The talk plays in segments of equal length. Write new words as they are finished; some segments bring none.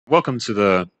welcome to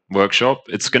the workshop.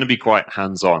 It's going to be quite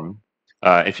hands-on.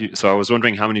 So I was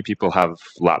wondering how many people have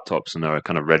laptops and are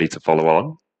kind of ready to follow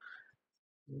on.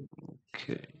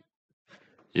 Okay.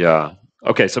 Yeah.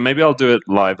 Okay, so maybe I'll do it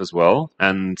live as well.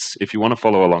 And if you want to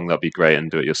follow along, that'd be great,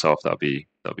 and do it yourself, that'd be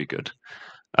good.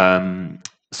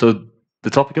 So the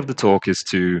topic of the talk is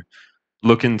to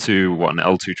look into what an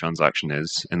L2 transaction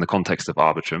is in the context of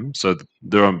Arbitrum. So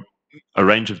there are a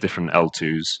range of different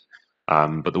L2s,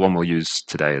 but the one we'll use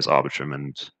today is Arbitrum,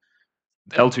 and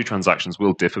L2 transactions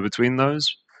will differ between those,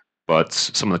 but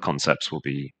some of the concepts will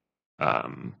be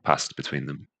passed between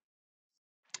them.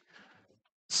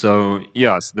 So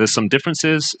yes, there's some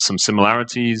differences, some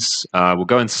similarities. We'll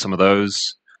go into some of those,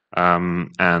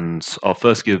 and I'll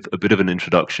first give a bit of an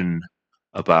introduction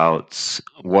about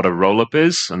what a rollup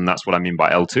is, and that's what I mean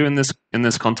by L2 in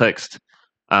this context.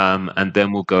 And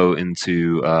then we'll go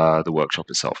into the workshop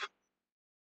itself.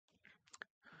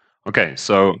 Okay,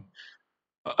 so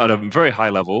at a very high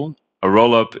level, a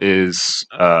rollup is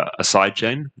a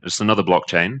sidechain, just another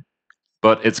blockchain,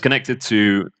 but it's connected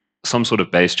to some sort of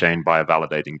base chain by a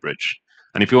validating bridge.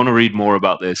 And if you want to read more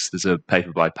about this, there's a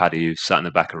paper by Paddy who sat in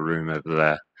the back of a room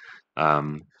over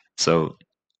there. So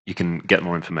you can get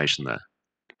more information there.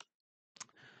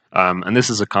 And this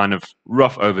is a kind of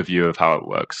rough overview of how it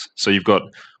works. So you've got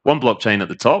one blockchain at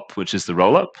the top, which is the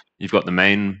rollup. You've got the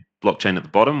main blockchain at the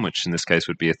bottom, which in this case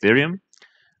would be Ethereum.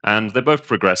 And they're both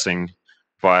progressing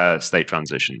via state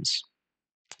transitions.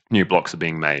 New blocks are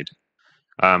being made.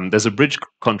 There's a bridge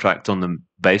contract on the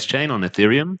base chain on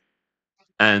Ethereum,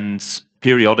 and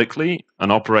periodically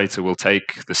an operator will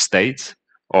take the state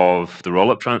of the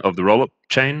rollup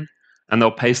chain, and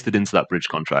they'll paste it into that bridge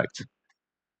contract.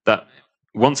 That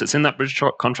once it's in that bridge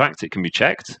contract, it can be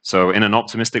checked. So in an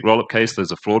optimistic rollup case,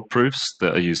 there's a fraud proofs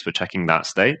that are used for checking that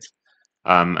state,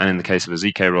 and in the case of a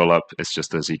ZK rollup, it's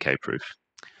just a ZK proof.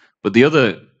 But the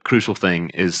other crucial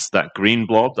thing is that green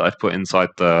blob that I've put inside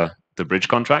the bridge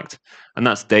contract, and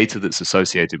that's data that's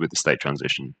associated with the state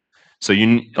transition. So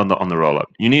you on the rollup,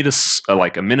 you need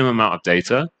a minimum amount of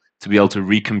data to be able to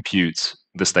recompute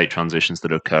the state transitions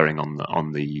that are occurring on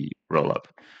the rollup.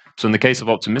 So in the case of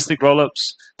optimistic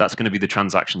rollups, that's going to be the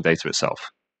transaction data itself.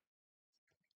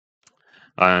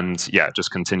 And yeah, it just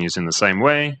continues in the same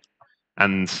way.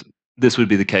 And this would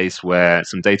be the case where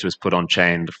some data is put on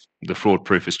chain, the fraud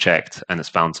proof is checked, and it's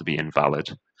found to be invalid.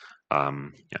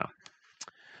 Yeah.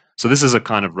 So this is a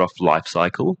kind of rough life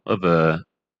cycle of a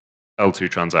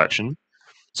L2 transaction.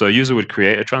 So a user would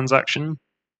create a transaction,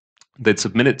 they'd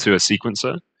submit it to a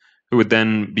sequencer, who would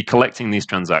then be collecting these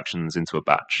transactions into a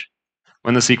batch.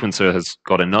 When the sequencer has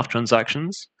got enough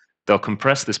transactions, they'll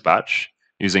compress this batch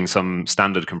using some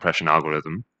standard compression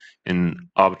algorithm. In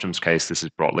Arbitrum's case, this is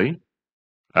Brotli.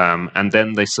 And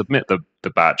then they submit the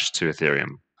batch to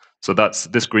Ethereum. So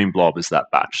this green blob is that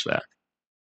batch there.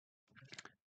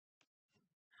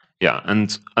 Yeah,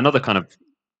 and another kind of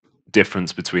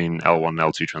difference between L1 and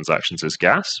L2 transactions is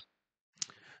gas.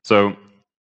 So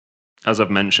as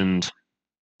I've mentioned,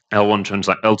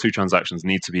 L2 transactions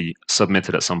need to be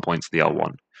submitted at some point to the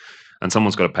L1, and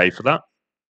someone's got to pay for that.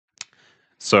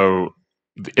 So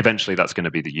eventually that's going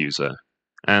to be the user.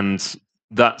 And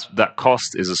that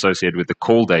cost is associated with the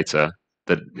call data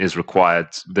that is required,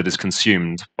 that is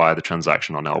consumed by the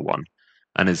transaction on L1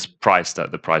 and is priced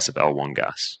at the price of L1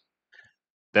 gas.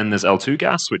 Then there's L2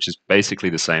 gas, which is basically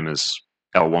the same as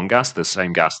L1 gas, the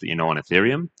same gas that you know on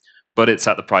Ethereum, but it's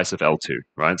at the price of L2,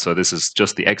 right? So this is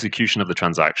just the execution of the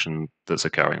transaction that's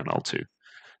occurring on L2.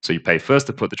 So you pay first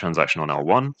to put the transaction on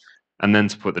L1, and then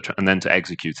to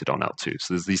execute it on L2.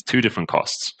 So there's these two different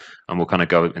costs, and we'll kind of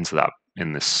go into that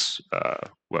in this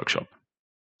workshop.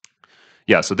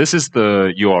 Yeah, so this is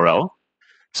the URL.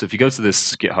 So if you go to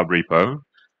this GitHub repo,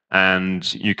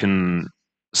 and you can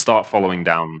start following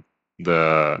down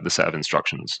the set of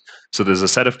instructions. So there's a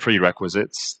set of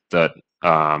prerequisites that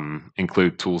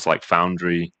include tools like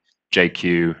Foundry,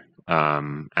 JQ,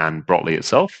 and Brotli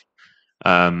itself.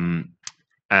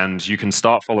 And you can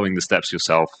start following the steps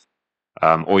yourself,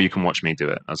 or you can watch me do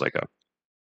it as I go.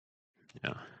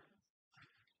 Yeah.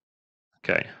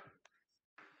 Okay.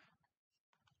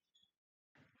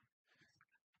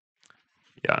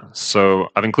 Yeah, so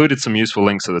I've included some useful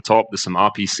links at the top. There's some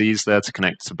RPCs there to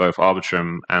connect to both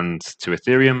Arbitrum and to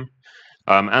Ethereum.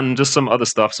 And just some other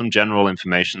stuff, some general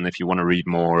information if you want to read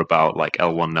more about like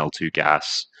L1 and L2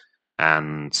 gas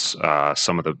and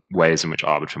some of the ways in which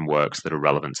Arbitrum works that are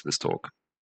relevant to this talk.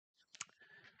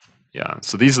 Yeah,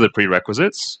 so these are the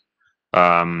prerequisites.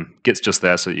 Git's just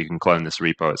there so that you can clone this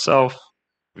repo itself.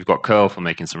 We've got curl for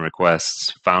making some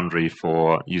requests, Foundry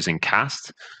for using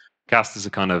cast. Cast is a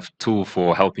kind of tool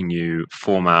for helping you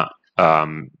format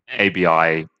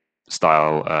ABI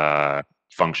style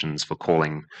functions for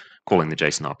calling the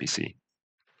JSON RPC.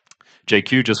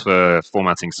 JQ just for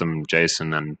formatting some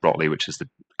JSON, and Brotli, which is the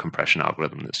compression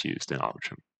algorithm that's used in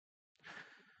Arbitrum.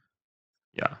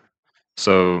 Yeah.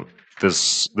 So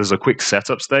there's a quick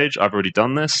setup stage. I've already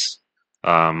done this.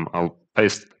 I'll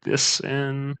paste this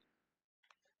in.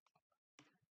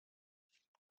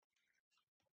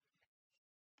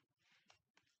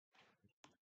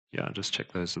 Yeah, just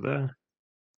check those are there.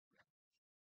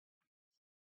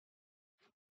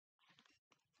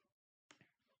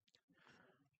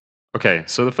 Okay,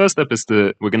 so the first step is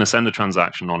we're going to send a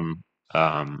transaction on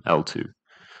L2.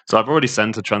 So I've already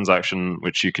sent a transaction,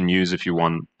 which you can use if you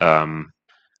want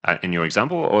in your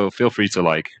example, or feel free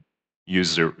to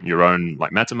use your own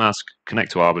MetaMask,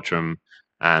 connect to Arbitrum,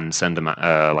 and send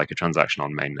a transaction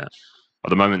on mainnet. At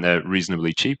the moment, they're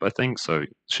reasonably cheap, I think, so it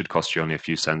should cost you only a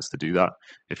few cents to do that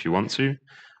if you want to.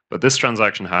 But this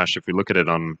transaction hash, if we look at it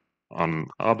on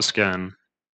Arbiscan,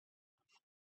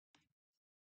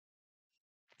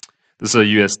 this is a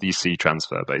USDC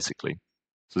transfer, basically.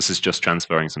 So this is just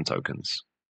transferring some tokens.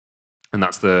 And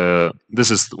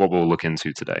this is what we'll look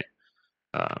into today.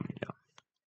 Yeah.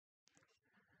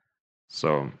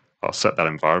 So I'll set that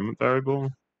environment variable.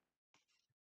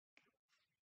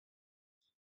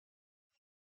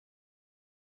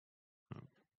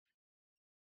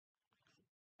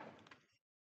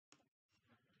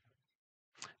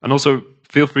 And also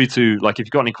feel free to, if you've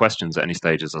got any questions at any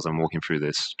stages as I'm walking through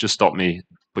this, just stop me,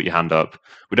 put your hand up.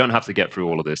 We don't have to get through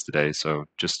all of this today. So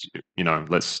just,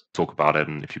 let's talk about it.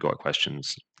 And if you've got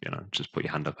questions, just put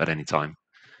your hand up at any time.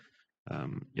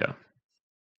 Yeah.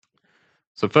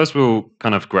 So first we'll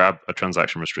kind of grab a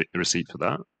transaction receipt for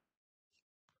that.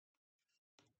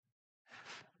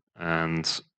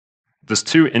 And there's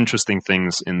two interesting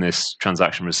things in this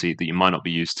transaction receipt that you might not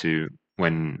be used to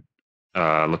when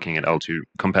looking at L2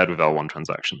 compared with L1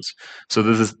 transactions. So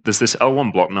there's this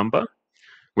L1 block number,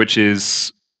 which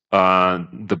is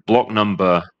the block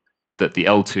number that the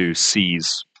L2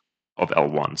 sees of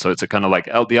L1. So it's a kind of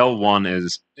the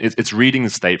L1 it's reading the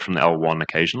state from the L1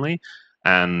 occasionally,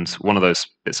 and one of those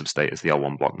bits of state is the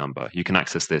L1 block number. You can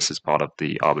access this as part of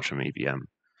the Arbitrum EVM.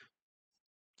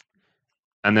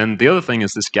 And then the other thing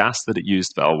is this gas that it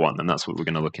used for L1, and that's what we're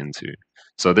going to look into.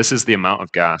 So this is the amount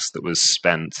of gas that was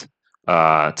spent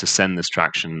to send this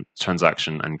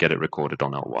transaction and get it recorded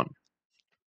on L1.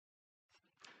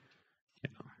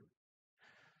 Yeah.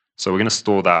 So we're going to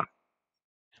store that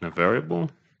in a variable.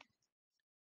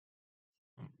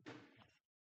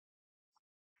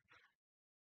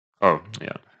 Oh,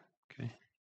 yeah. Okay.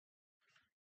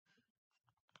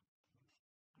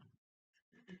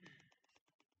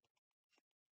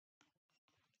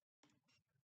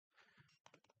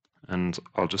 And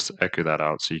I'll just echo that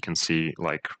out so you can see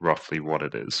roughly what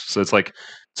it is. So it's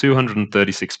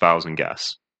 236,000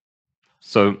 gas.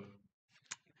 So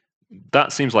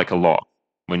that seems like a lot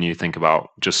when you think about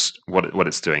just what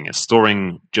it's doing. It's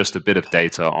storing just a bit of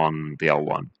data on the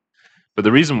L1. But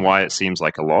the reason why it seems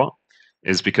like a lot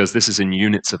is because this is in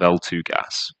units of L2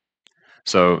 gas.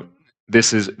 So this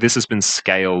has been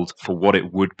scaled for what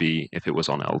it would be if it was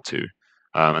on L2.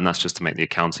 And that's just to make the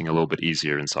accounting a little bit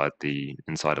easier inside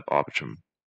of Arbitrum.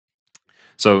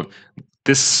 So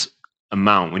this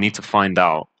amount, we need to find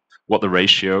out what the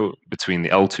ratio between the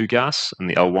L2 gas and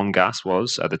the L1 gas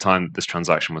was at the time this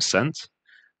transaction was sent,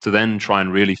 to then try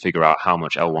and really figure out how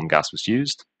much L1 gas was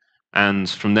used. And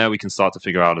from there, we can start to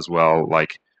figure out as well,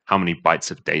 how many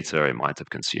bytes of data it might have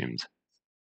consumed.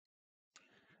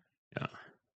 Yeah.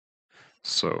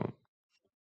 So I'll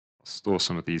store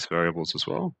some of these variables as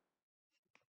well.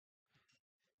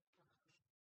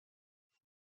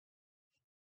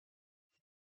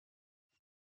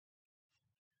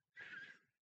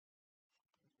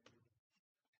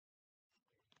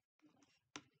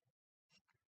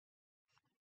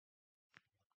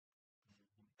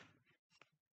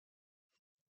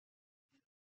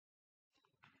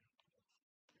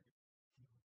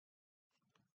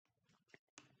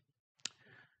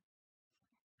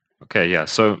 Okay, yeah.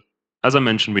 So as I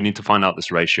mentioned, we need to find out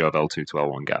this ratio of L2 to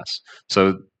L1 gas.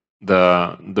 So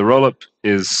the rollup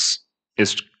is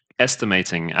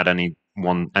estimating at any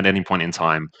point in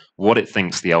time what it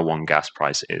thinks the L1 gas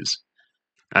price is.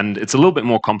 And it's a little bit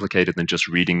more complicated than just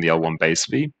reading the L1 base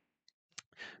fee,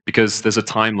 because there's a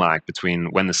time lag between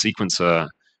when the sequencer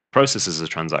processes a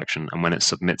transaction and when it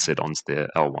submits it onto the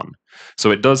L1.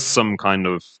 So it does some kind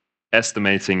of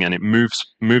estimating, and it moves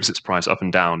its price up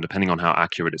and down depending on how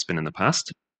accurate it's been in the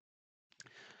past,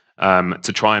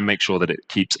 to try and make sure that it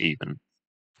keeps even.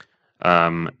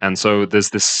 And so there's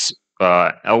this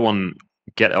L1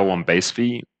 get L1 base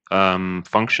fee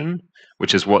function,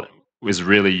 which is what was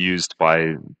really used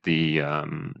by the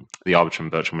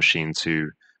Arbitrum virtual machine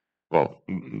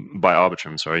by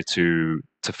Arbitrum, sorry, to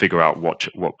figure out what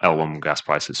L1 gas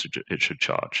prices it should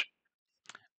charge.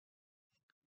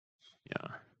 Yeah.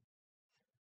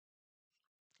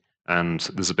 And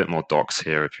there's a bit more docs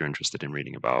here if you're interested in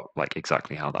reading about like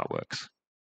exactly how that works.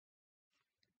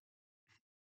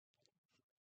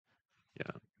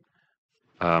 Yeah.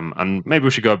 And maybe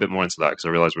we should go a bit more into that because I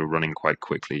realize we're running quite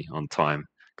quickly on time.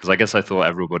 Because I guess I thought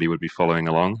everybody would be following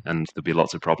along and there'd be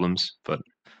lots of problems, but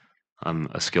I'm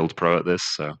a skilled pro at this,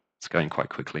 so it's going quite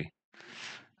quickly.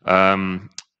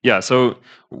 Yeah, so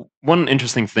one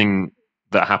interesting thing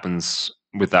that happens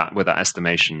with that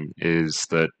estimation is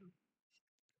that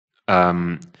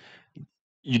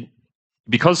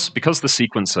because the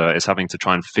sequencer is having to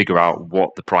try and figure out what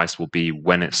the price will be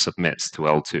when it submits to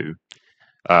L2,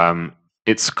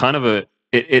 it's kind of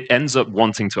it ends up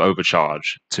wanting to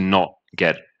overcharge to not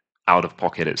get out of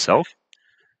pocket itself.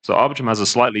 So Arbitrum has a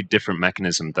slightly different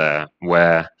mechanism there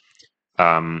where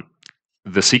the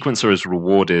sequencer is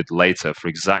rewarded later for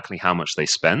exactly how much they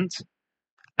spent.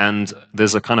 And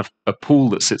there's a kind of a pool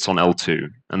that sits on L2,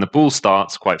 and the pool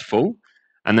starts quite full.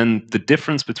 And then the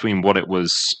difference between what it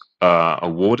was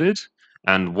awarded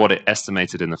and what it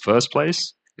estimated in the first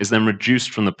place is then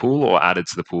reduced from the pool or added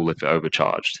to the pool if it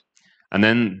overcharged. And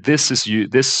then this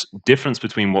difference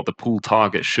between what the pool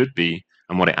target should be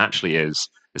and what it actually is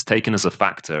taken as a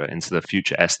factor into the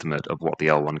future estimate of what the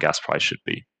L1 gas price should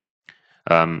be.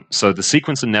 So the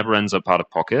sequencer never ends up out of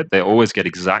pocket. They always get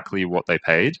exactly what they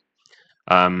paid.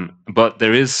 But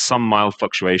there is some mild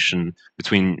fluctuation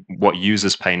between what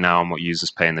users pay now and what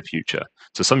users pay in the future.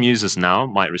 So some users now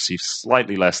might receive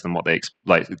slightly less than what they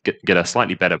get a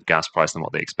slightly better gas price than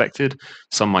what they expected.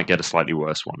 Some might get a slightly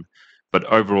worse one. But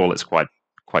overall, it's quite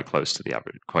close to the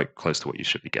average, quite close to what you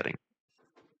should be getting.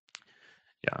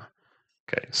 Yeah.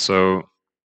 Okay. So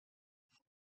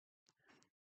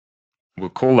we'll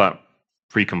call that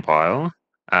precompile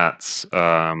at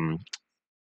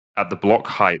the block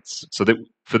heights. So that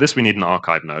for this we need an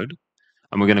archive node.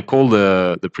 And we're going to call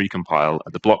the precompile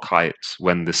at the block height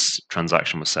when this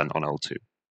transaction was sent on L2.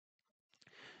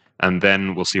 And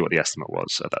then we'll see what the estimate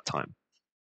was at that time.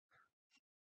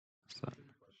 So,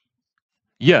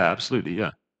 yeah, absolutely,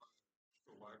 yeah.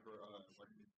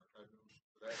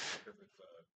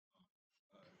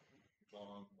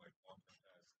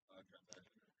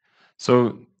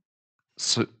 So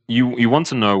you want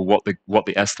to know what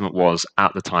the estimate was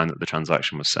at the time that the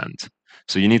transaction was sent.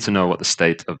 So you need to know what the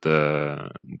state of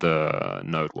the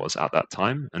node was at that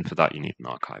time, and for that you need an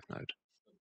archive node.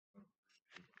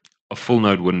 A full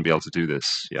node wouldn't be able to do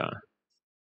this. Yeah.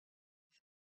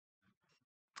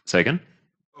 Say again?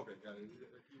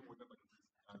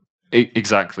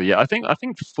 Exactly. Yeah, I think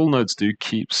full nodes do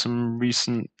keep some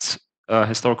recent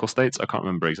historical states. I can't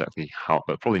remember exactly how,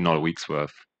 but probably not a week's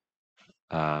worth.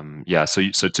 Yeah. So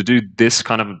to do this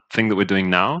kind of thing that we're doing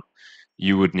now,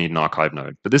 you would need an archive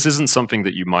node. But this isn't something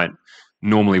that you might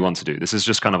normally want to do. This is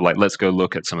just kind of like, let's go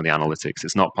look at some of the analytics.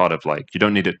 It's not part of like, you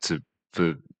don't need it to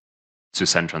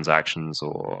send transactions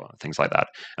or things like that.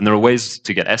 And there are ways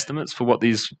to get estimates for what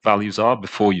these values are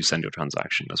before you send your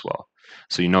transaction as well.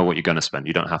 So you know what you're going to spend.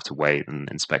 You don't have to wait and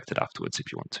inspect it afterwards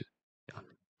if you want to. Yeah.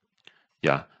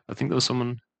 Yeah. I think there was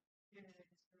someone.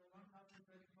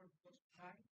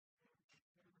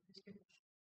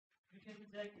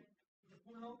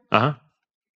 Uh-huh.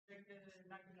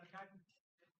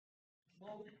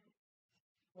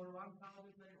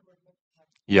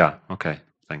 Yeah. Okay.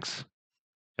 Thanks.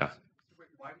 Yeah.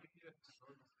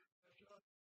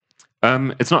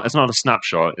 It's not a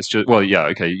snapshot. It's just, well, yeah,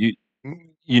 okay.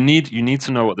 You need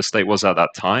to know what the state was at that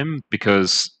time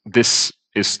because this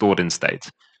is stored in state.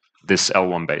 This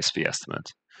L1 base fee estimate.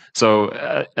 So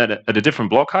at a different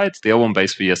block height, the L1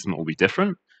 base fee estimate will be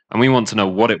different, and we want to know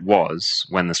what it was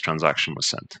when this transaction was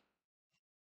sent.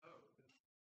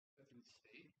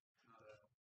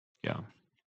 Yeah.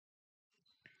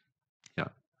 Yeah.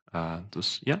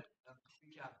 Yeah.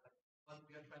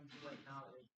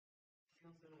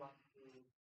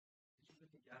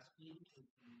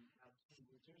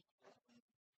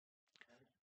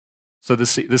 So the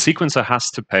sequencer has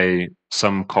to pay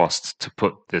some cost to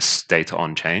put this data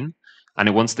on chain, and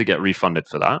it wants to get refunded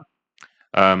for that.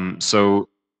 So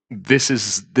this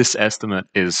estimate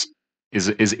is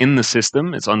in the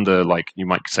system. It's under, like, you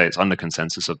might say it's under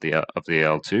consensus of the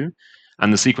L2,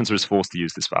 and the sequencer is forced to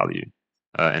use this value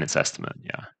in its estimate.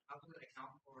 Yeah.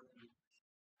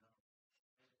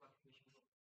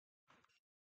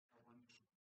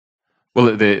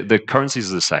 Well, the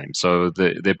currencies are the same, so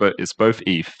it's both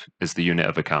ETH is the unit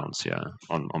of accounts, yeah,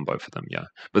 on both of them, yeah.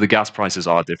 But the gas prices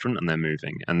are different and they're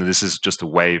moving, and this is just a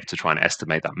way to try and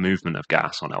estimate that movement of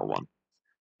gas on L1.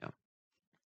 Yeah.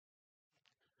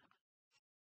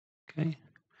 Okay.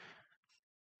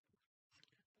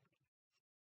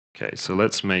 Okay, so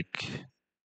let's make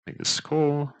this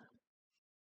call.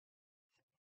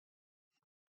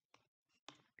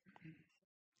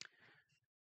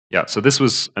 Yeah, so this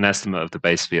was an estimate of the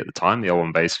base fee at the time, the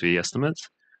L1 base fee estimate,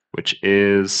 which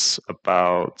is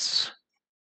about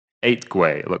 8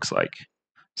 Gwei, it looks like.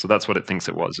 So that's what it thinks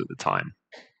it was at the time.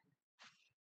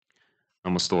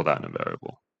 And we'll store that in a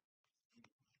variable.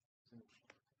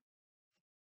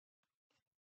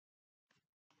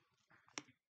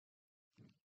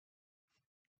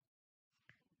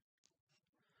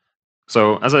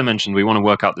 So as I mentioned, we want to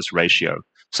work out this ratio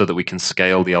so that we can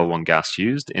scale the L1 gas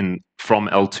used from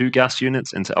L2 gas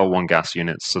units into L1 gas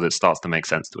units so that it starts to make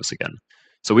sense to us again.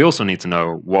 So we also need to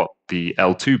know what the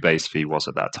L2 base fee was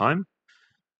at that time.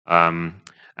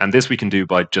 And this we can do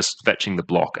by just fetching the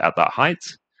block at that height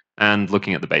and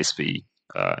looking at the base fee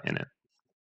in it,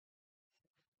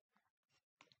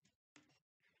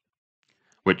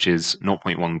 which is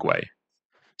 0.1 Gwei.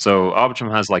 So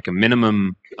Arbitrum has like a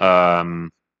minimum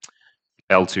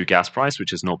L2 gas price,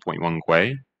 which is 0.1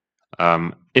 Gwei.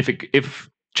 If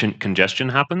congestion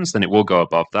happens, then it will go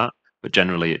above that, but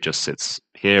generally it just sits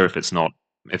here if it's not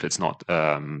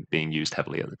being used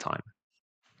heavily at the time.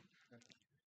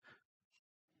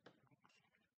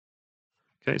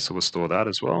 Okay, so we'll store that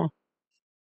as well.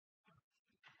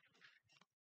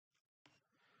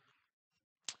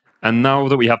 And now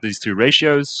that we have these two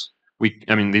ratios,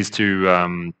 these two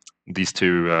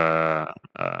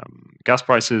gas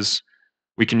prices,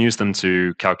 we can use them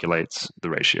to calculate the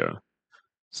ratio.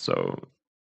 So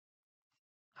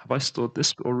have I stored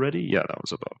this already? Yeah, that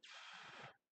was above.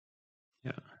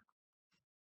 Yeah.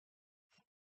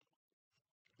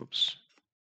 Oops.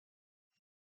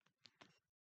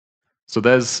 So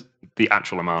there's the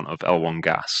actual amount of L1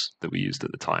 gas that we used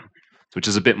at the time, which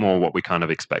is a bit more what we kind of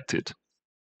expected.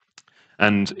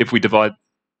 And if we divide,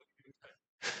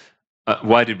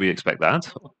 why did we expect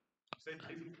that?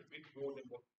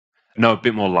 No, a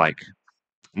bit more like,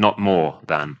 not more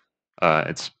than.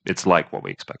 It's like what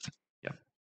we expected.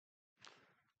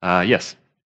 Yeah. Yes.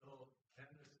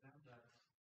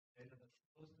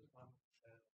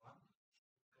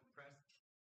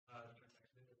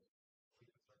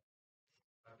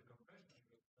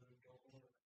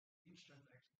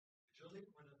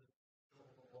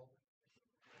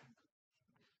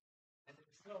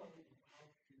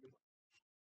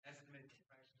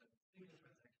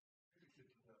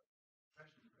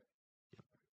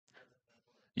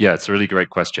 Yeah, it's a really great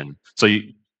question. So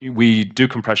we do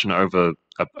compression over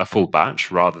a full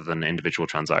batch rather than individual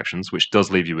transactions, which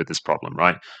does leave you with this problem,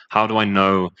 right? How do I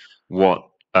know what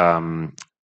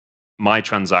my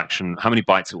transaction, how many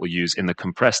bytes it will use in the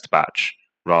compressed batch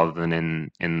rather than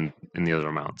in the other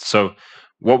amount? So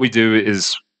what we do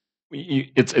is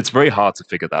it's very hard to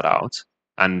figure that out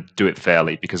and do it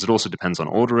fairly because it also depends on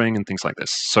ordering and things like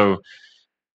this. So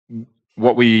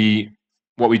what we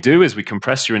do is we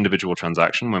compress your individual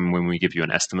transaction when we give you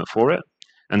an estimate for it.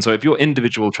 And so if your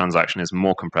individual transaction is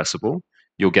more compressible,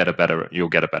 you'll get a better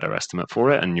estimate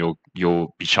for it, and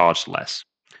you'll be charged less.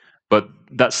 But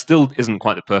that still isn't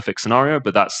quite the perfect scenario,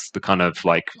 but that's the kind of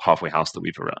like halfway house that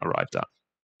we've arrived at.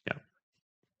 Yeah.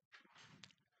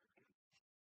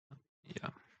 Yeah.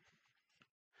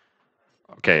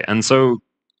 Okay. And so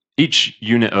each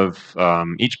unit of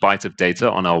each byte of data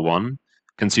on L1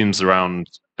 consumes around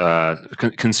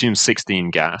consumes 16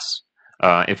 gas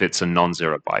if it's a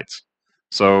non-zero byte.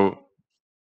 So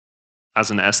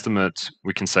as an estimate,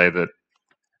 we can say that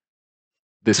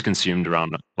this consumed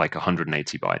around like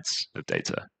 180 bytes of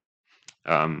data.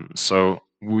 So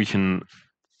we can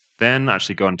then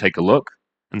actually go and take a look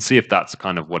and see if that's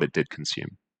kind of what it did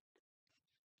consume.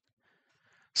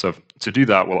 So to do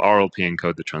that, we'll RLP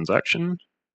encode the transaction.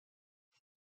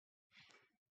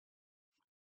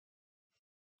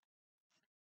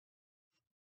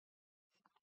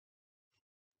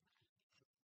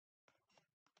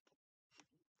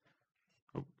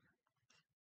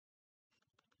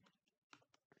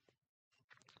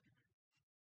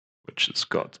 Which has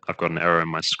I've got an error in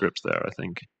my script there, I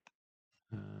think.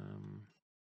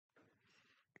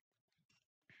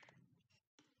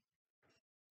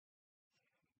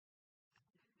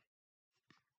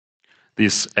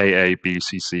 This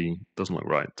AABCC doesn't look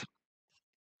right.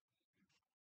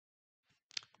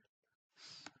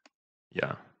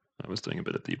 Yeah, I was doing a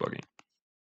bit of debugging.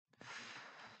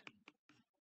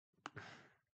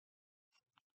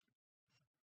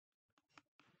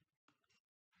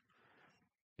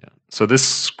 So this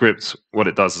script, what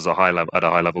it does is at a high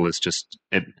level is just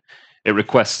it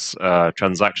requests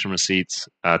transaction receipts,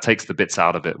 takes the bits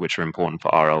out of it which are important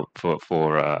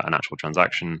for an actual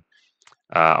transaction.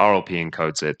 RLP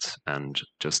encodes it and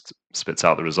just spits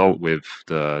out the result with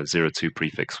the 02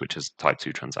 prefix, which is type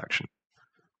 2 transaction.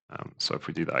 So if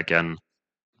we do that again,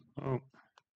 not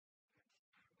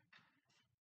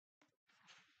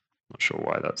sure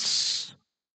why that's.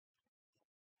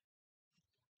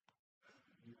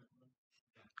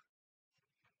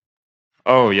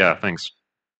 Oh yeah, thanks.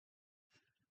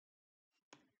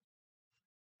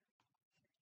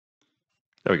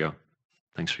 There we go.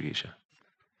 Thanks, Rigisha.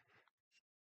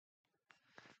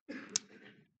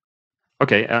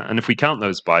 Okay, and if we count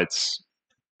those bytes,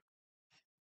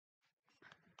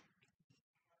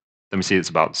 then we see it's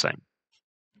about the same.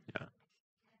 Yeah.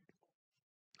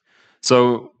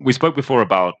 So we spoke before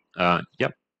about,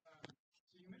 yep.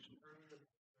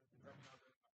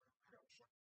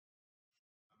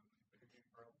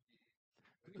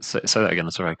 Say that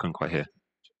again. Sorry, I couldn't quite hear.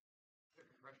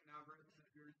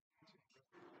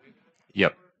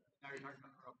 Yep.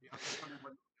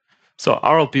 So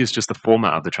RLP is just the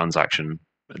format of the transaction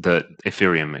that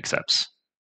Ethereum accepts.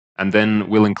 And then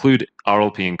we'll include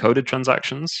RLP encoded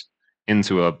transactions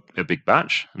into a big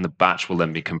batch, and the batch will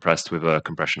then be compressed with a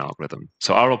compression algorithm.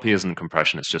 So RLP isn't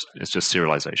compression; it's just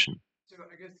serialization. So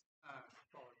I guess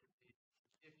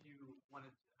if you wanted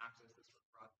to access this for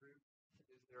fraud proof,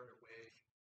 is there a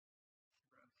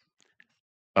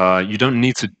way? You don't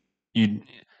need to.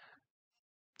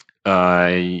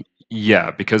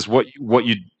 Yeah, because what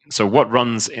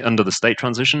runs under the state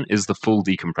transition is the full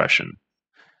decompression.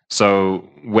 So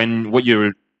when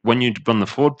you run the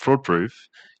fraud proof,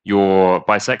 you're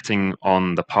bisecting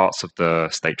on the parts of the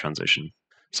state transition.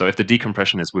 So if the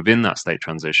decompression is within that state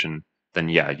transition, then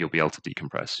yeah, you'll be able to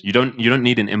decompress. You don't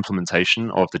need an implementation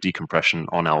of the decompression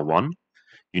on L1.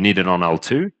 You need it on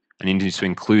L2, and you need to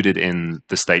include it in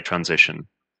the state transition.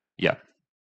 Yeah.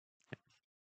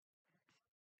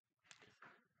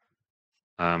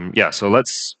 Yeah, so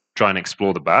let's try and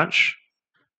explore the batch.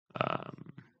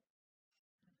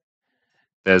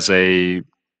 There's a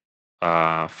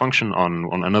function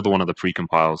on another one of the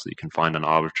precompiles that you can find on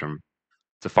Arbitrum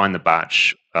to find the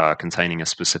batch containing a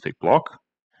specific block,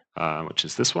 which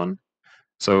is this one.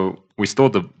 So we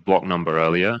stored the block number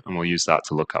earlier, and we'll use that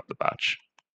to look up the batch.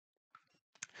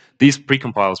 These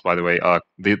precompiles, by the way,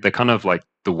 they're kind of like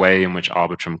the way in which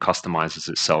Arbitrum customizes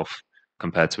itself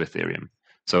compared to Ethereum.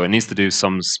 So it needs to do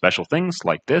some special things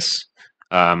like this,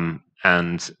 and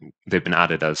they've been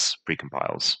added as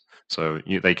precompiles. So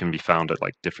they can be found at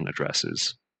like different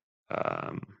addresses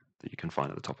that you can find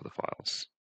at the top of the files.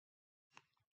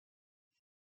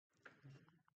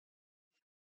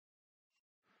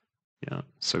 Yeah,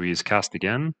 so we use cast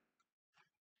again.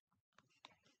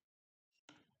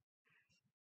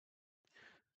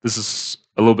 This is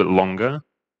a little bit longer.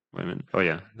 Wait a minute. Oh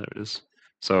yeah, there it is.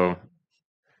 So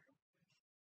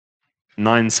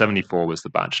 974 was the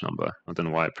batch number. I don't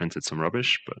know why I printed some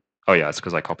rubbish, but oh yeah, it's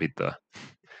because I copied the.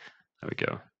 There we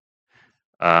go.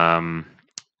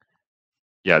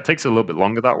 Yeah, it takes a little bit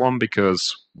longer, that one,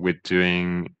 because we're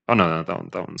doing. Oh no,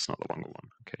 that one's not the longer one.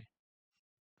 Okay,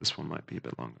 this one might be a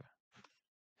bit longer.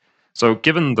 So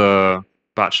given the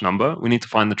batch number, we need to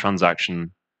find the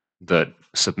transaction that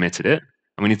submitted it,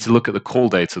 and we need to look at the call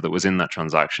data that was in that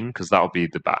transaction because that will be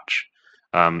the batch.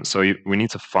 So we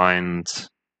need to find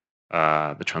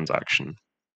the transaction.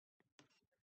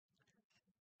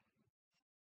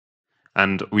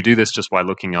 And we do this just by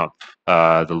looking up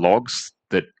the logs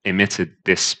that emitted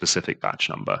this specific batch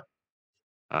number.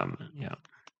 Yeah.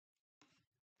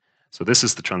 So this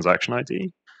is the transaction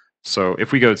ID. So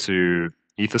if we go to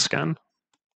Etherscan,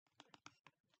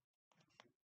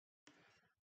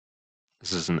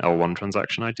 this is an L1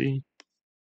 transaction ID.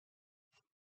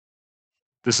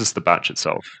 This is the batch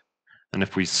itself. And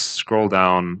if we scroll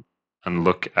down and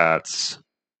look at,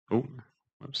 oh,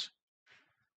 whoops.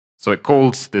 So it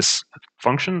called this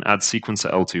function, add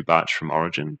sequencer L2 batch from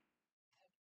origin.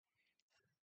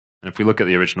 And if we look at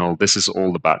the original, this is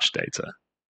all the batch data.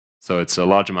 So it's a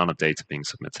large amount of data being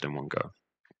submitted in one go.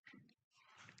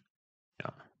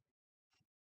 Yeah.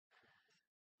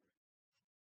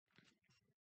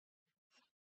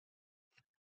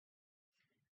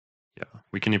 Yeah.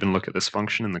 We can even look at this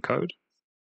function in the code.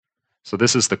 So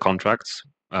this is the contract,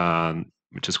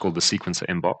 which is called the sequencer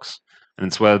inbox. And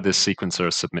it's where this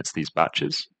sequencer submits these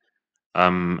batches.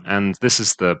 And this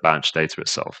is the batch data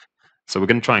itself. So we're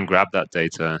going to try and grab that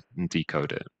data and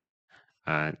decode it.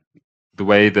 The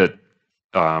way that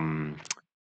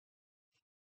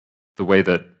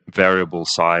variable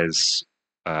size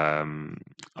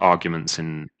arguments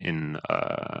in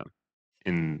the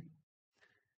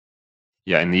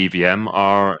EVM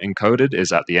are encoded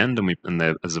is at the end, and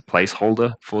there's a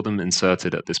placeholder for them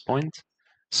inserted at this point.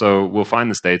 So we'll find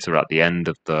this data at the end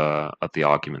of the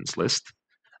arguments list,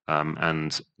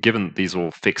 and given these are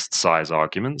all fixed size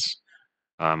arguments,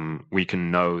 we can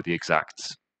know the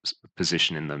exact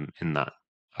position in them in that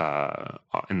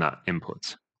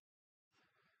input,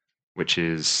 which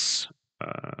is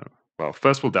well,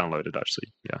 first we'll download it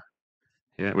actually,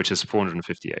 yeah, which is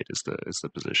 458 is the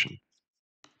position.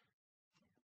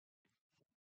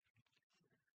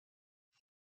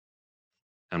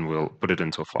 And we'll put it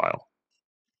into a file.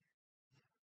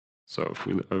 So if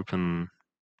we open,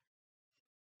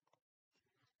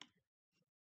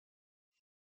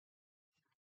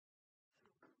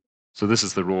 so this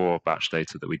is the raw batch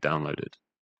data that we downloaded.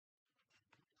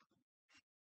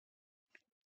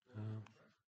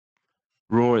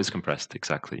 Raw is compressed,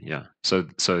 exactly, yeah. So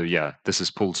yeah, this is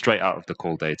pulled straight out of the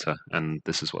call data, and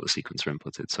this is what the sequencer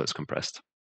inputted, so it's compressed.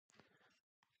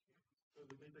 So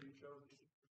the data you showed is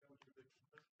compared to the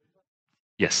compressed data?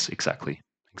 Yes, exactly.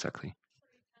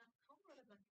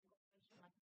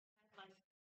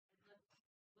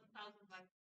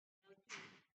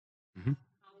 Mm-hmm.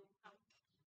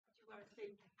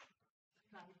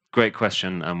 Great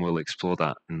question, and we'll explore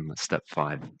that in step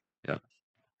 5. Yeah.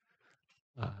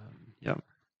 Yeah.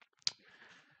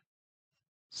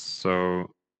 So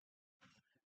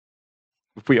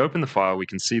if we open the file, we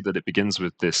can see that it begins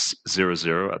with this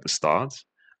 00 at the start,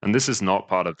 and this is not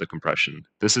part of the compression.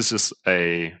 This is just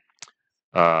a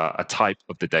type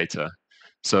of the data.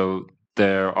 So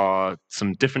there are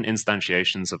some different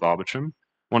instantiations of Arbitrum.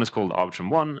 One is called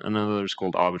Arbitrum 1, and another is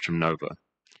called Arbitrum Nova.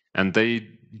 And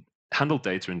they handle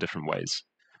data in different ways.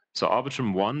 So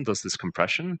Arbitrum 1 does this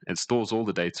compression. It stores all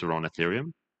the data on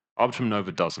Ethereum. Arbitrum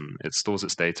Nova doesn't. It stores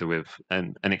its data with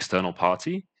an external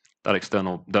party.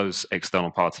 Those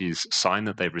external parties sign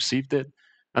that they've received it,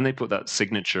 and they put that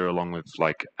signature along with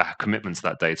like a commitment to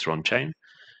that data on chain.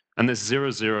 And this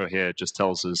 00 here just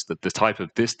tells us that the type of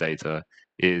this data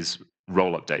is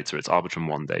roll-up data. It's Arbitrum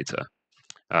 1 data.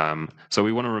 So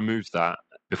we want to remove that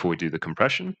before we do the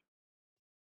compression.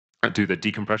 Do the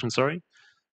decompression, sorry.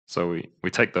 So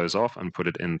we take those off and put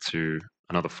it into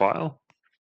another file.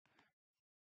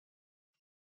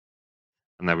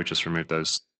 And then we just remove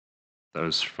those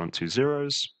front two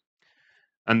zeros.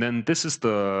 And then this is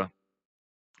the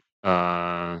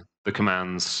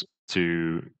commands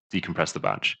to decompress the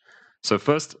batch. So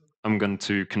first, I'm going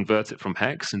to convert it from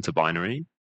hex into binary.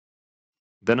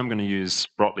 Then I'm going to use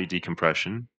Brotli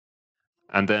decompression.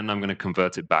 And then I'm going to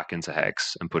convert it back into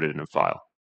hex and put it in a file.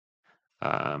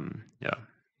 Yeah.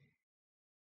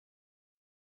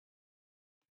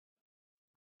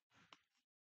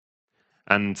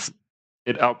 And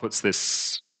it outputs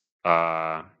this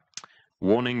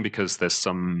warning because there's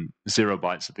some 0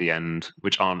 bytes at the end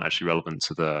which aren't actually relevant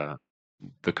to the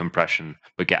compression,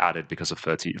 but get added because of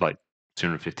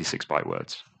 256 byte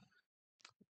words.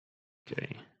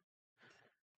 Okay.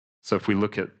 So if we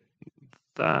look at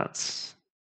that,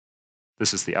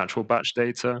 this is the actual batch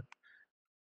data,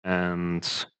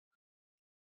 and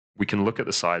we can look at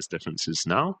the size differences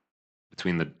now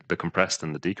between the compressed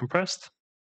and the decompressed.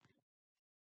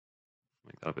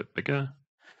 Make that a bit bigger.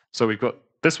 So we've got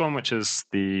this one, which is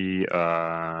the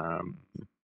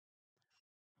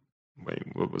wait,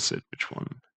 what was it? Which one?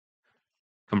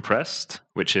 Compressed,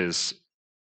 which is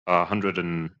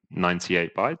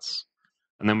 198 bytes,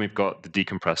 and then we've got the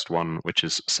decompressed one, which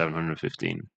is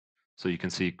 715. So you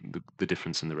can see the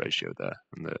difference in the ratio there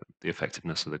and the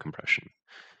effectiveness of the compression.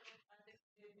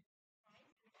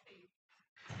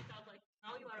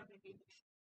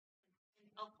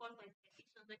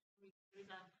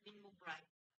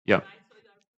 Yeah.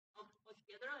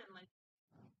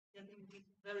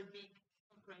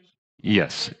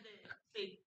 Yes.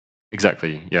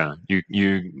 Exactly. Yeah.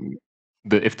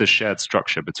 If there's shared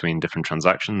structure between different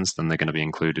transactions, then they're going to be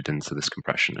included into this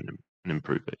compression and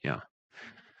improve it. Yeah.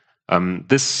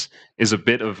 This is a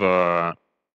bit of a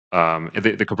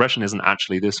the compression isn't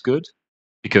actually this good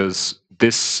because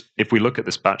if we look at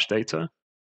this batch data,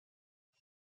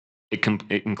 it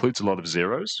includes a lot of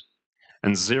zeros,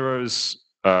 and zeros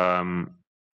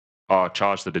are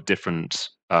charged at a different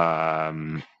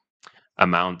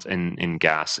amount in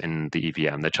gas in the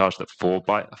EVM. They're charged at 4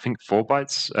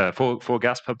 bytes, 4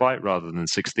 gas per byte rather than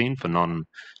 16 for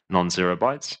non-zero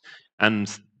bytes.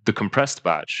 And the compressed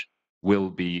batch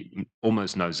will be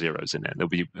almost no zeros in it.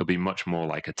 It'll be much more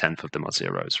like a tenth of them are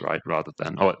zeros, right? Rather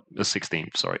than a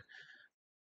 16th, sorry.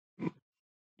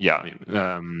 Yeah.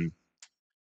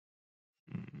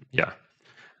 Yeah.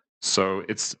 So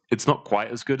it's not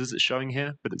quite as good as it's showing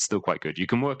here, but it's still quite good. You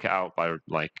can work it out by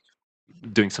like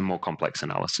doing some more complex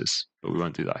analysis, but we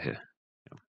won't do that here.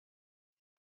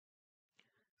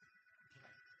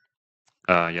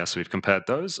 Yeah, so we've compared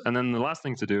those. And then the last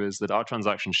thing to do is that our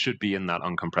transaction should be in that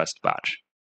uncompressed batch.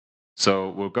 So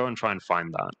we'll go and try and find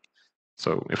that.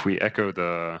 So if we echo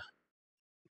the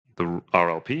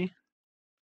RLP,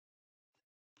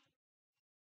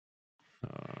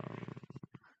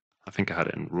 I think I had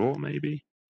it in raw maybe.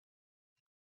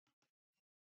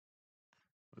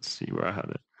 Let's see where I had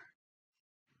it.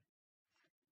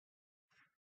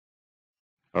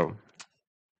 Oh.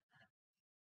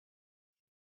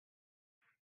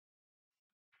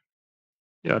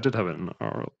 Yeah, I did have it in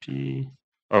RLP.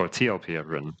 Oh, TLP I've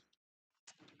written.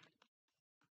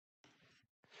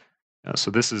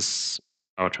 So this is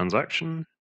our transaction.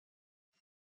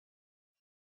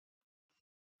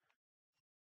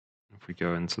 If we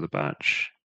go into the batch,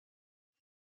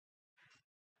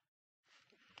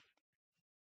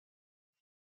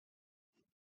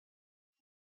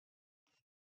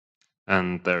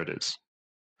 and there it is.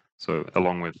 So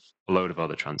along with a load of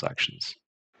other transactions.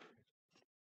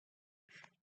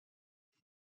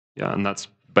 Yeah, and that's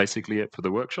basically it for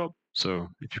the workshop. So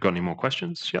if you've got any more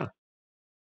questions, yeah.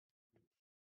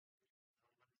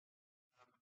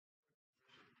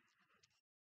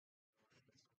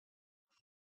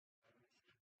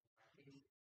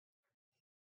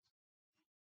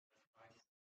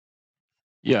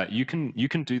 Yeah, you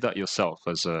can do that yourself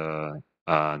as a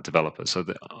developer. So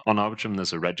on Arbitrum,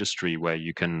 there's a registry where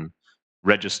you can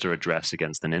register address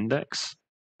against an index,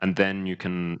 and then you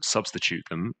can substitute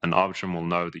them, and Arbitrum will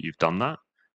know that you've done that,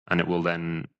 and it will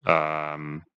then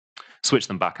switch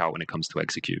them back out when it comes to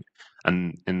execute.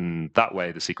 And in that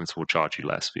way, the sequencer will charge you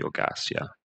less for your gas. Yeah.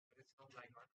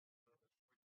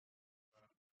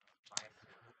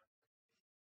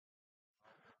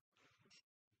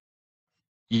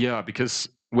 Yeah, because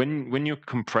when you're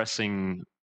compressing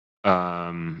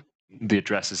the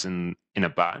addresses in a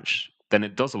batch, then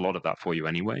it does a lot of that for you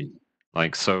anyway.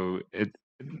 Like so,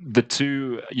 the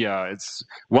two, yeah, it's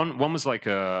one was like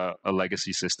a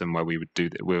legacy system where we would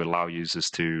allow users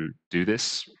to do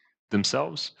this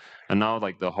themselves, and now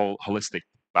like the whole holistic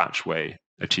batch way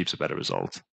achieves a better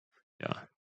result.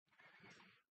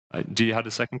 Yeah. Do you have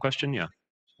a second question? Yeah.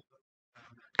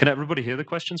 Can everybody hear the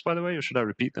questions, by the way, or should I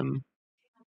repeat them?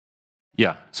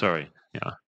 Yeah. Sorry.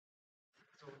 Yeah.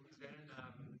 So is there an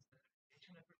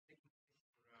standardization effort taking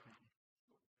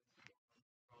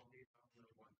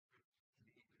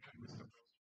place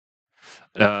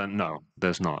for No,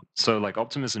 there's not. So like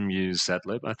Optimism used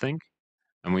zlib, I think,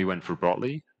 and we went for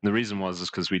Brotli. The reason was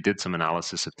because we did some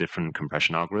analysis of different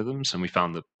compression algorithms, and we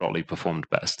found that Brotli performed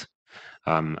best.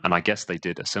 And I guess they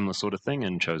did a similar sort of thing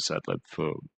and chose zlib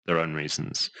for their own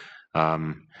reasons.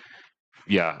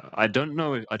 Yeah, I don't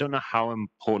know. I don't know how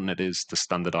important it is to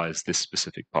standardize this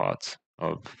specific part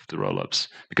of the rollups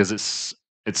because it's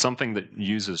something that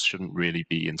users shouldn't really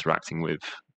be interacting with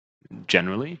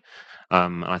generally.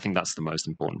 And I think that's the most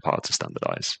important part to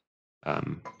standardize.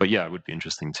 But yeah, it would be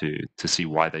interesting to see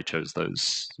why they chose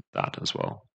that as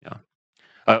well.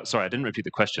 Yeah. Sorry, I didn't repeat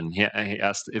the question. He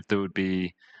asked if there would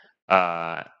be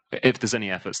if there's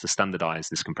any efforts to standardize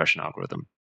this compression algorithm.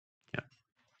 Yeah.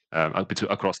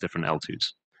 Across different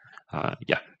L2s.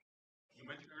 Yeah. You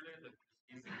mentioned earlier that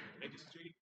using the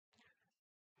registry,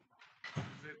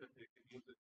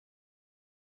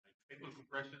 stable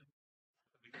compression.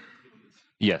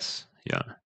 Yes. Yeah.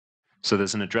 So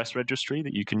there's an address registry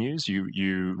that you can use.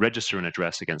 You register an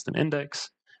address against an index,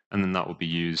 and then that will be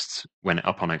used when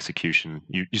upon execution.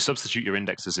 You substitute your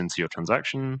indexes into your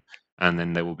transaction, and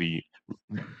then they will be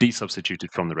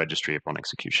desubstituted from the registry upon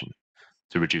execution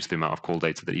to reduce the amount of call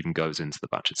data that even goes into the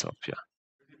batch itself. Yeah.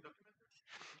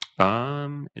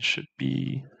 It should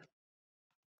be.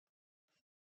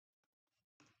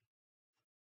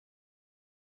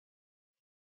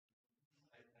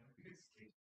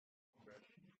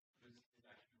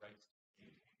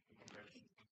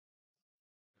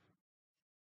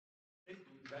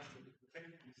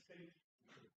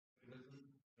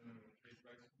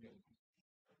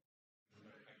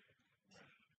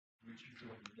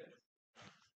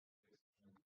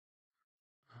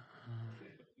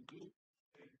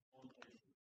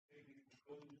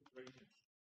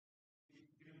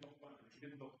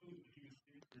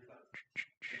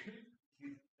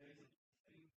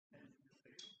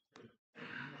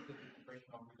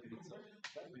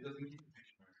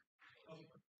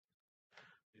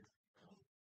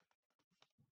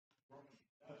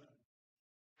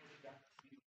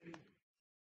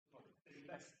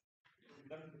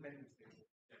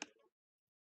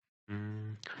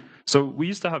 So we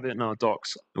used to have it in our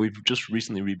docs. We've just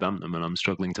recently revamped them, and I'm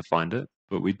struggling to find it.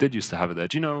 But we did used to have it there.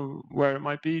 Do you know where it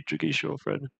might be, Dragish or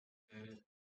Fred?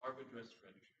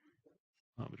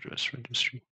 Arbitrum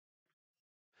registry.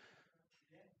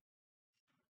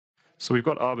 So we've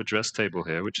got Arbitrum table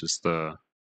here, which is the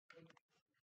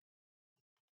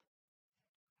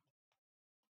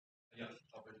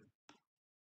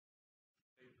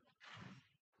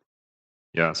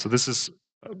yeah. So this is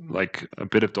like a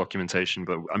bit of documentation,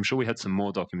 but I'm sure we had some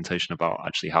more documentation about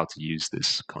actually how to use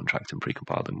this contract in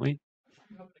precompile, didn't we?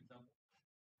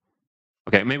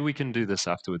 Okay, maybe we can do this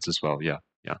afterwards as well. Yeah,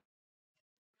 yeah.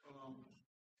 So,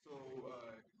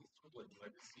 it's sort of like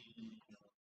legacy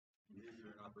behavior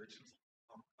and operations.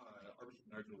 Arbitrum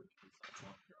Nitro, which is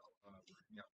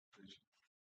working application.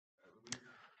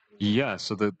 Yeah,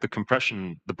 so the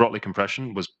compression, the Brotli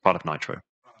compression was part of Nitro.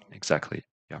 Exactly.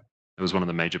 Yeah. It was one of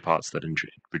the major parts that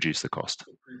reduced the cost.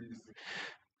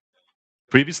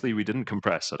 Previously, we didn't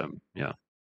compress at them. Yeah.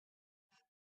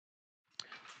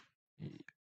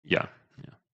 Yeah.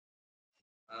 Yeah.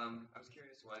 I was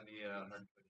curious why the hard-coded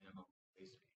minimum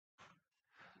base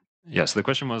fee. Yeah. So the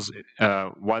question was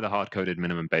why the hard-coded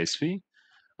minimum base fee?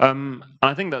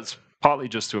 I think that's partly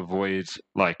just to avoid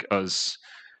like us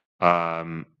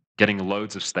getting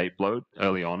loads of state bloat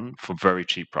early on for very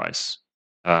cheap price.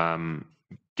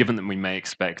 Given that we may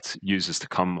expect users to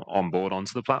come on board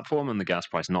onto the platform and the gas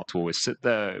price not to always sit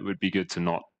there, it would be good to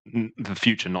not the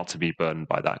future not to be burdened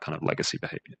by that kind of legacy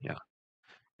behavior. Yeah,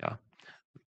 yeah,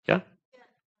 yeah.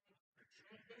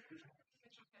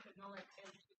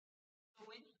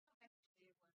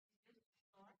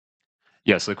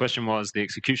 Yeah, so the question was the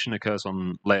execution occurs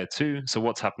on layer 2. So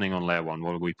what's happening on layer 1?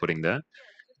 What are we putting there?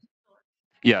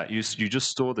 Yeah, you just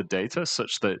store the data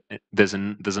such that there's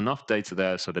enough data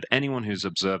there so that anyone who's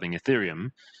observing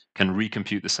Ethereum can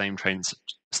recompute the same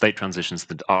state transitions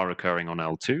that are occurring on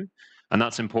L2, and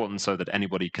that's important so that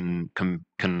anybody can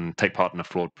take part in a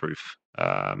fraud-proof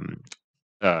uh,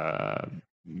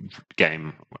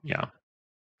 game. Yeah.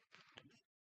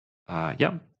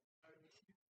 Yeah.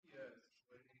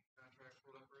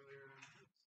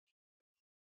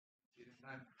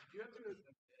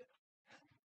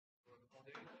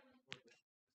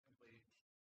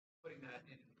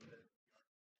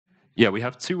 Yeah, we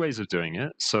have two ways of doing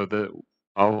it. So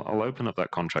I'll open up that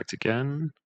contract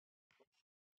again.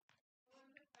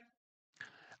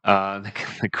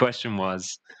 The question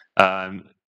was in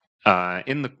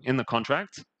the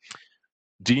contract,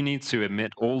 do you need to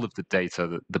emit all of the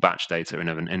data, the batch data in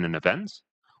an event,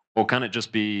 or can it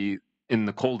just be in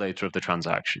the call data of the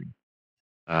transaction?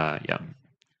 Yeah.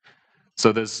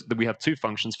 So we have two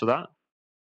functions for that.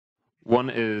 One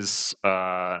is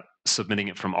submitting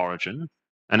it from origin,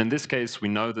 and in this case, we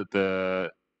know that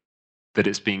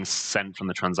it's being sent from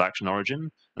the transaction origin,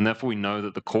 and therefore we know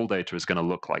that the call data is going to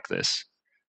look like this.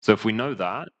 So if we know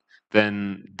that,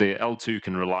 then the L2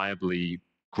 can reliably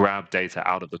grab data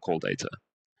out of the call data.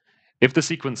 If the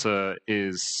sequencer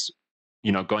is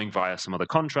going via some other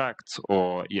contract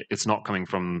or it's not coming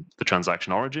from the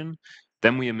transaction origin,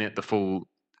 then we emit the full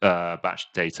batch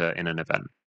data in an event.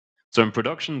 So in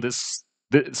production,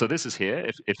 so this is here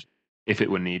if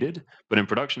it were needed, but in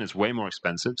production it's way more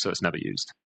expensive, so it's never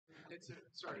used.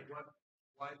 Sorry,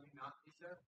 why do you not need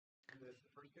that in the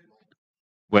first case?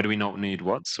 Where do we not need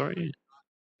what? Sorry. Sorry,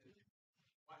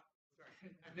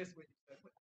 I missed what you said.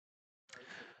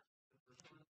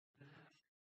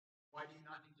 Why do you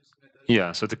not need to submit those?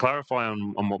 Yeah, so to clarify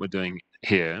on what we're doing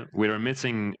here, we're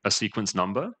emitting a sequence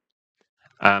number.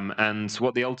 And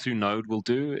what the L2 node will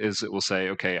do is it will say,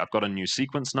 okay, I've got a new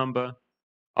sequence number.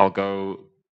 I'll go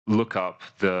look up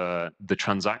the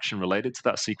transaction related to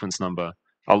that sequence number.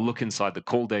 I'll look inside the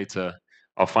call data.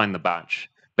 I'll find the batch.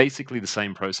 Basically the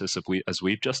same process as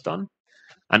we've just done.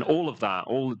 And all of that,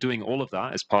 doing all of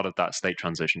that is part of that state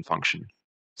transition function.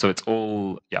 So it's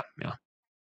all, yeah.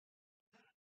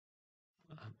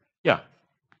 Yeah.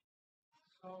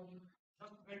 So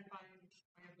just to verify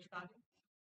my understanding,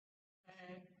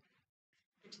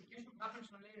 execution happens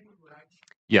on layer 2, right?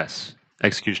 Yes.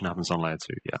 Execution happens on layer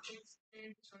 2, yeah.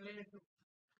 It's on layer 2.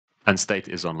 And state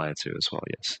is on layer 2 as well,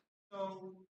 yes.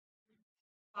 So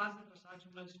pass the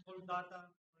transaction as all data on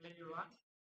layer 1.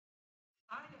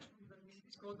 I assume that in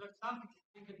this contract something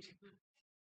can execute.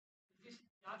 Is this the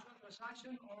actual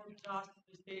transaction or just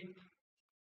the state?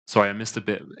 Sorry, I missed a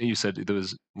bit. You said there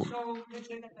was. So let's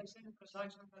say that I send a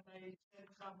transaction that I send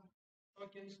some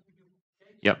tokens to you.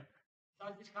 Okay? Yep.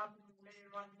 Does this happen on layer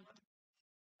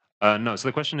 1? No. So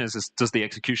the question is, does the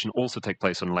execution also take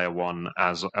place on layer 1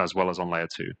 as well as on layer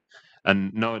 2?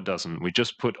 And no, it doesn't. We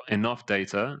just put enough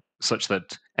data such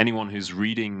that anyone who's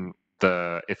reading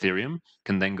the Ethereum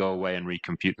can then go away and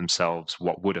recompute themselves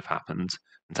what would have happened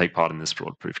and take part in this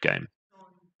fraud-proof game. So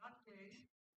in that case,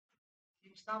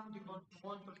 if somebody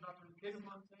monitors that on Ethereum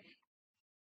one chain,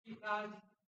 he has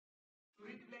to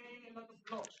replay a lot of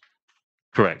blocks.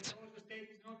 Correct. Because the state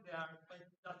is not there, but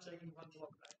that's in one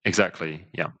block, right? Exactly.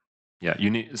 Yeah. Yeah. You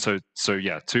need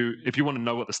if you want to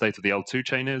know what the state of the L2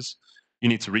 chain is, you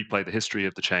need to replay the history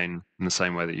of the chain in the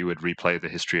same way that you would replay the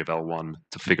history of L1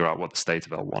 to figure out what the state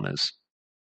of L1 is.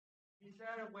 Is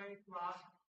there a way to ask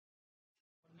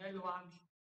on L1,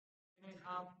 can I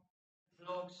have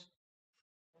blocks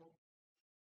of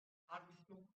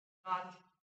Arbitrum that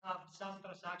have some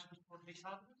transactions for this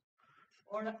address?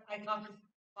 Or I have to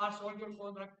pass all your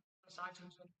contract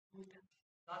transactions and do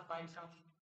that by some.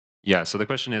 Yeah, so the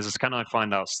question is can I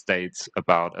find out states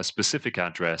about a specific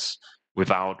address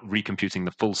without recomputing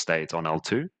the full state on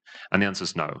L2? And the answer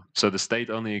is no. So the state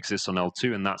only exists on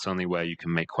L2, and that's only where you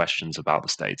can make questions about the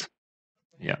state.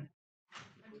 Yeah.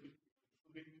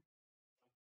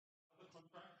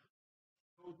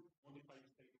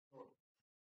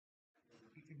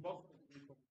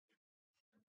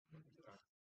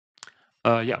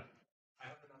 Yeah. I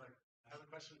have a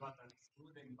question about that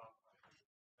smoothing buffer.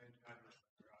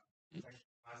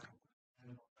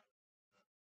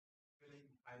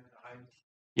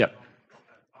 Yeah.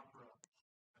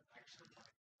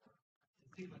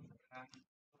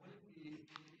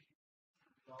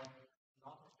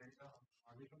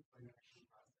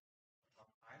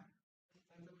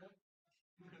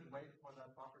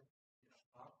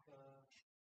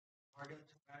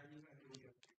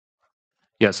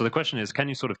 Yeah, so the question is, can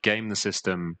you sort of game the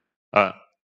system,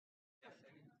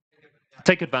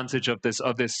 take advantage of this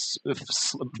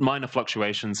minor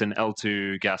fluctuations in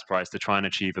L2 gas price to try and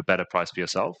achieve a better price for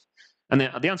yourself? And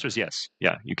the answer is yes.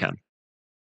 Yeah, you can.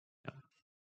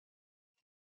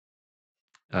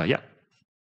 Yeah.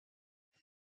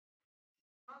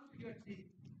 How do you achieve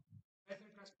better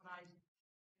gas price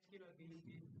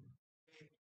scalability?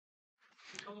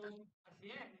 Because at the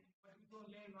end, what we do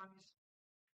on layer one is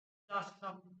just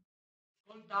some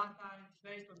cold data, and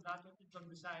based on that, we can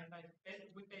decide like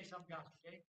we pay some gas,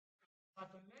 okay?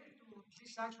 But on layer two,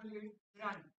 this actually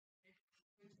running.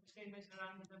 It's the same as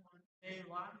running them on layer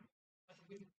one, but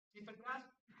with cheaper gas.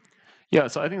 Yeah,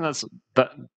 so I think that's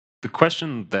the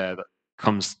question there that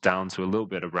comes down to a little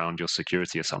bit around your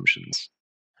security assumptions.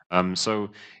 So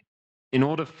in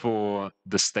order for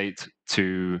you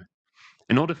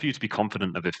to be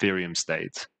confident of Ethereum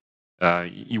state,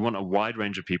 you want a wide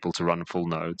range of people to run full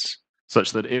nodes,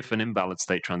 such that if an invalid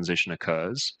state transition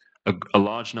occurs, a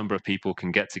large number of people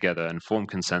can get together and form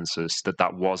consensus that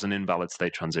that was an invalid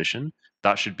state transition.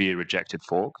 That should be a rejected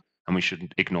fork, and we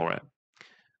shouldn't ignore it.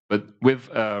 But with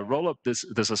rollup,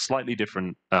 there's a slightly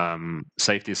different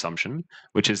safety assumption,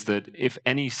 which is that if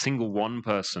any single one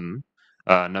person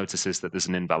notices that there's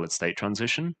an invalid state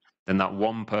transition, then that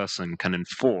one person can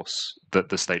enforce that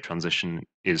the state transition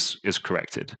is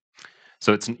corrected.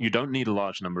 So you don't need a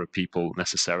large number of people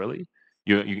necessarily.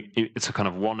 It's a kind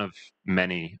of one of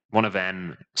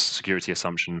n security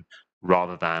assumption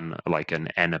rather than like an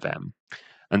n of m.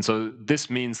 And so this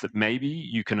means that maybe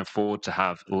you can afford to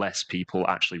have less people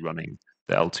actually running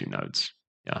the L2 nodes.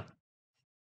 Yeah.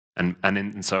 And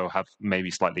so have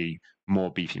maybe slightly more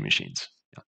beefy machines.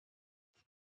 Yeah.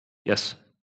 Yes.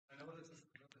 I know this is a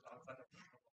little bit outside of the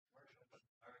commercial, but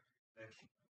heard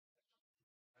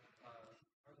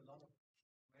a lot of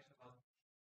information about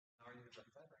how you just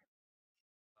said.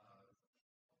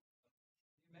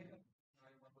 You make a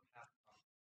scenario what would happen.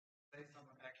 Say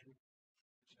someone actually,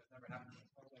 which has never happened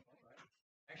before, right?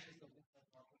 Actually, so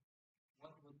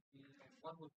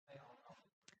what would play out after?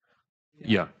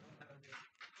 Yeah.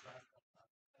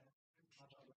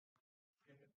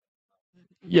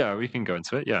 Yeah, we can go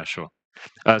into it. Yeah, sure.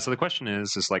 So the question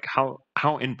is like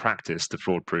how in practice do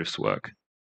fraud proofs work?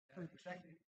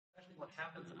 What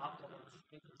happens after?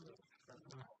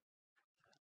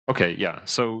 Okay, yeah.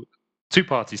 So two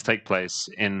parties take place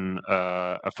in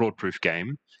a fraud-proof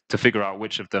game to figure out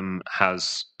which of them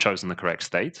has chosen the correct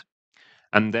state,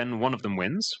 and then one of them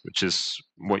wins, which is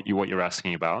what you're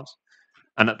asking about.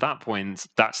 And at that point,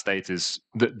 that state is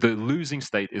the losing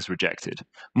state is rejected.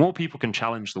 More people can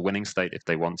challenge the winning state if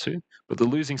they want to, but the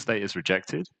losing state is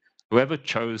rejected. Whoever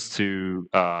chose to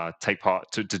take part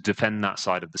to defend that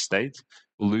side of the state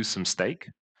will lose some stake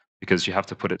because you have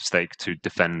to put at stake to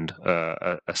defend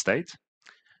a state.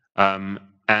 And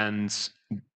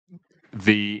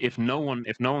if no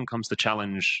one comes to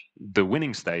challenge the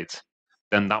winning state,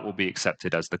 then that will be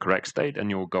accepted as the correct state, and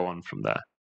you'll go on from there.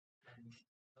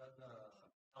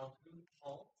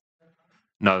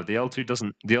 No, the L2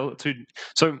 doesn't. The L2.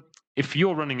 So if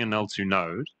you're running an L2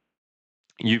 node,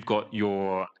 you've got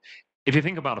if you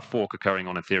think about a fork occurring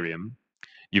on Ethereum,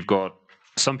 you've got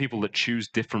some people that choose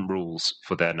different rules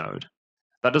for their node.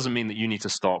 That doesn't mean that you need to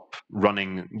stop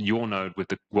running your node with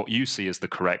what you see as the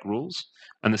correct rules.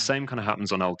 And the same kind of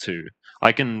happens on L2.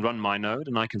 I can run my node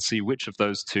and I can see which of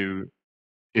those two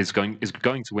is going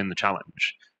to win the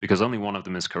challenge, because only one of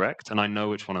them is correct, and I know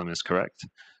which one of them is correct.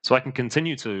 So I can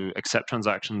continue to accept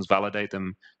transactions, validate them,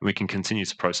 and we can continue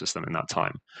to process them in that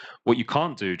time. What you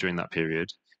can't do during that period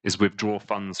is withdraw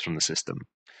funds from the system.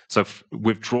 So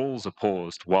withdrawals are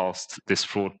paused whilst this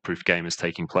fraud-proof game is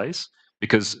taking place,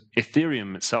 because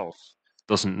Ethereum itself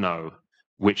doesn't know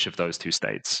which of those two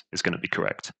states is going to be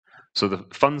correct. So the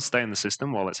funds stay in the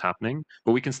system while it's happening,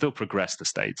 but we can still progress the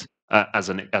state as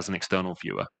an external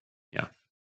viewer. Yeah.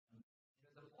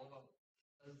 There's a follow-up.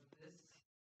 Does this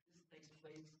takes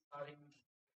place starting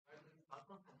right at the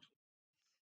platform from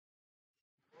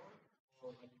or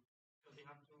like because you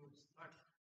have to start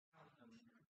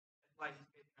applying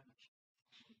state transition.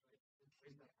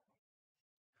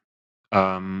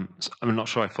 So I'm not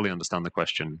sure I fully understand the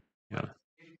question. Yeah.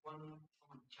 If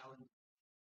someone challenges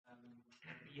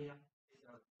via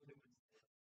two different states.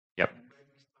 Yep. And where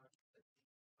do we start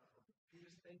the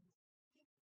previous state?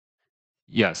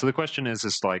 Yeah. So the question is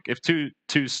like if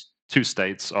two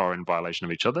states are in violation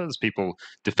of each other, there's people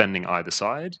defending either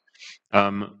side.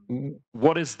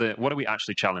 What are we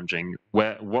actually challenging?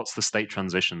 What's the state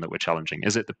transition that we're challenging?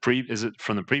 Is it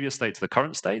from the previous state to the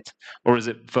current state, or is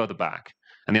it further back?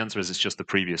 And the answer is it's just the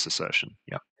previous assertion.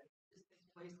 Yeah. This takes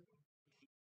place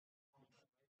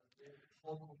in the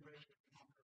whole compression.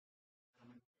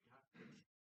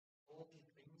 All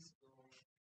things will take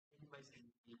place in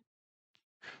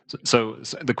the So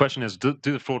the question is, do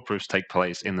the fraud proofs take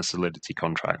place in the Solidity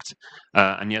contract?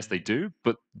 And yes, they do.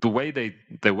 But the way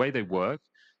they work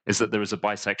is that there is a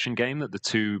bisection game that the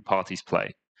two parties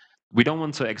play. We don't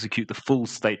want to execute the full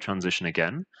state transition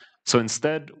again. So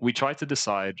instead, we try to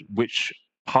decide which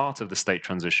part of the state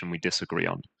transition we disagree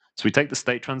on. So we take the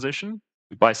state transition,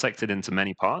 we bisect it into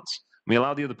many parts, and we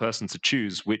allow the other person to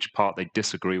choose which part they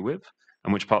disagree with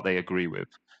and which part they agree with.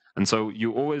 And so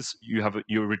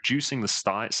you're reducing the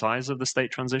size of the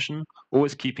state transition,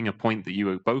 always keeping a point that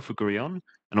you both agree on,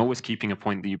 and always keeping a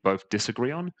point that you both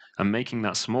disagree on, and making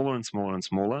that smaller and smaller and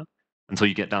smaller until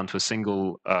you get down to a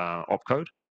single opcode,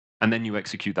 and then you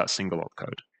execute that single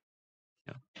opcode.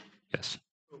 Yeah. Yes.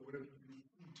 So when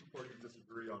two parties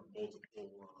disagree on multiple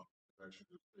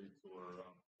connections of states or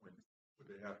points, would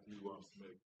they have to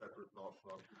submit separate thought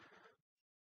processes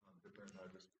different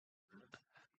disagreements?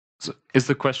 So is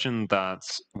the question that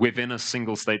within a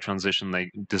single state transition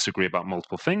they disagree about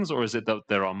multiple things, or is it that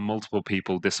there are multiple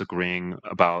people disagreeing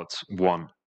about one?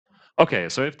 Okay,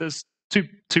 so if there's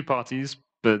two parties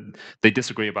but they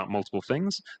disagree about multiple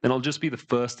things, then it'll just be the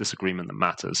first disagreement that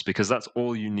matters, because that's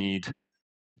all you need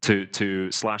to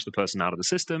slash the person out of the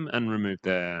system and remove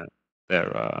their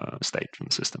state from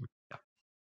the system.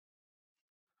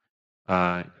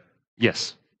 Yeah.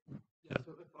 Yes. Yeah,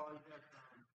 so if I have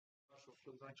partial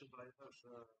transactions, I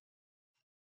have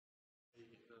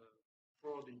a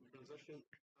frauding transaction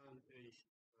and a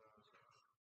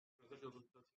transaction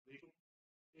that's legal.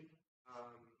 If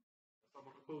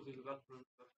someone opposes that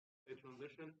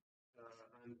transition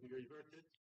and we revert it,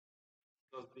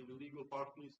 does the legal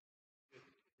parties get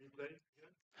replay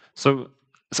again? So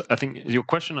I think your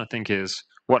question, is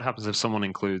what happens if someone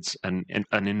includes an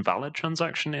invalid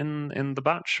transaction in the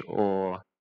batch, or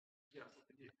Yes.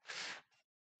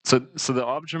 so the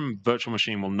Arbitrum virtual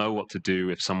machine will know what to do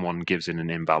if someone gives in an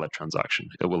invalid transaction.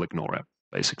 It will ignore it,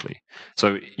 basically.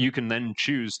 So you can then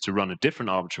choose to run a different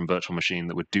Arbitrum virtual machine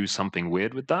that would do something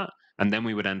weird with that, and then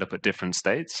we would end up at different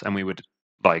states, and we would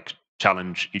like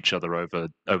challenge each other over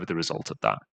the result of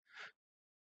that.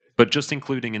 But just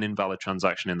including an invalid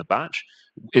transaction in the batch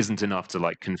isn't enough to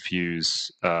like confuse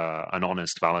an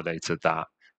honest validator that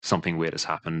something weird has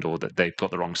happened or that they've got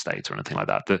the wrong state or anything like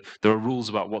that. There are rules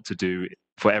about what to do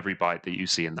for every byte that you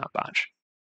see in that batch.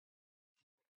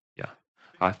 Yeah.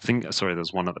 I think, sorry,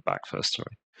 there's one at the back first,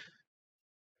 sorry.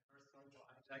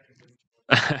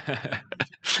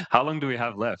 How long do we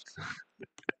have left?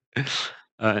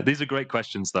 These are great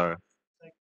questions, though.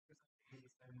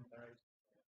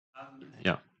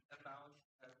 Yeah. about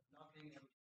not being able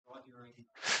to draw during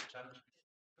challenge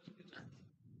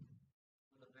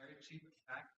with a very cheap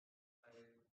attack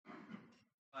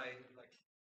by like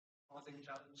causing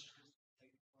challenge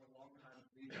like, for a long time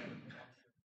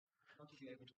not to be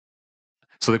able to.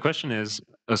 So the question is,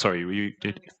 sorry, you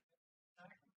did.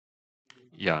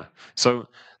 Yeah. So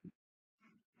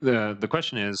the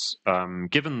question is,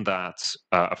 given that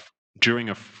during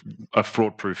a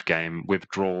fraud-proof game,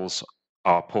 withdrawals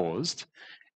are paused,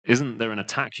 isn't there an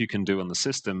attack you can do on the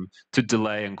system to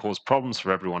delay and cause problems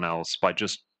for everyone else by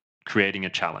just creating a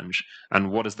challenge?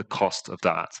 And what is the cost of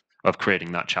that, of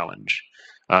creating that challenge?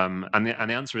 And the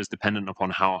answer is dependent upon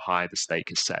how high the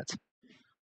stake is set.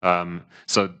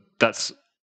 So that's,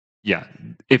 yeah,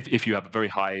 if you have a very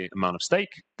high amount of stake,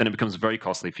 then it becomes very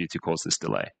costly for you to cause this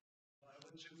delay. I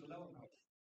would choose a lower amount.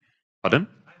 Pardon?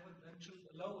 I would then choose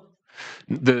a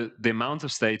lower. The amount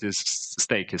of stake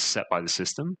is set by the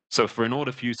system. So in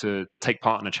order for you to take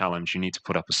part in a challenge, you need to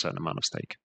put up a certain amount of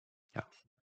stake. Yeah.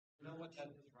 You know what that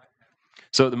is right now?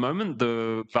 So at the moment,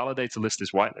 the validator list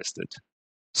is whitelisted.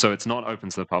 So it's not open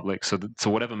to the public. So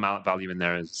whatever value in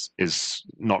there is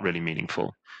not really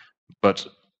meaningful. But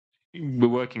we're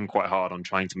working quite hard on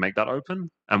trying to make that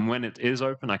open. And when it is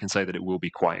open, I can say that it will be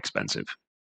quite expensive.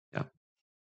 Yeah.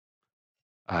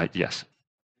 Yes.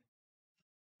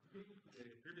 The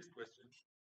previous question,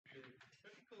 the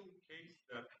typical case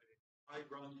that I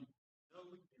run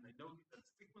node and I know that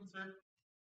sequencer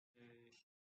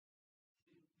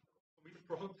committed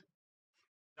fraud.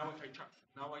 Now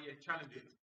I challenge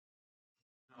it.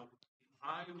 Now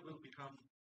I will become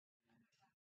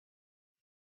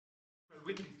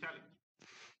with this challenge.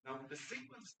 Now the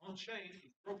sequence on chain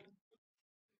is broken.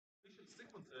 The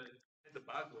sequencer had a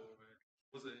bug or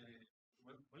was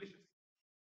malicious.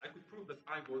 I could prove that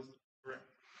I was correct.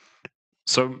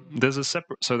 So there's a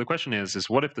separate. So the question is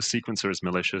what if the sequencer is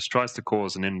malicious, tries to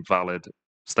cause an invalid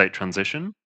state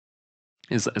transition?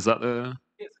 Is that the?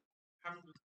 Yes,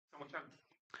 someone challenged.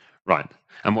 Right.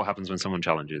 And what happens when someone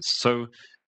challenges? So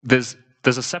there's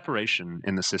a separation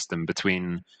in the system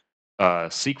between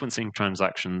sequencing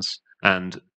transactions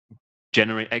and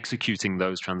executing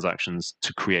those transactions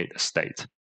to create a state,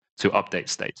 to update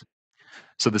state.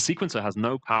 So the sequencer has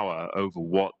no power over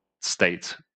what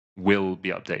state will be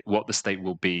updated, what the state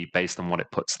will be based on what it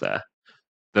puts there.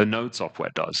 The node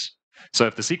software does. So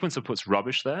if the sequencer puts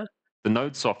rubbish there, the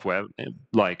node software,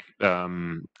 like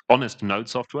honest node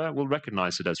software, will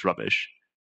recognize it as rubbish.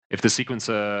 If the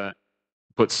sequencer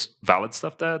puts valid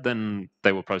stuff there, then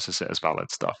they will process it as valid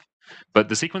stuff. But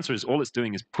the sequencer is all it's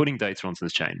doing is putting data onto the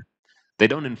chain. They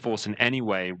don't enforce in any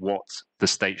way what the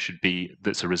state should be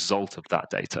that's a result of that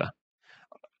data.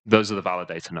 Those are the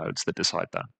validator nodes that decide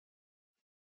that.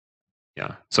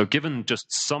 Yeah. So given just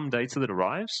some data that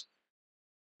arrives,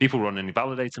 people running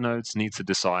validator nodes need to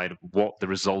decide what the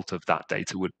result of that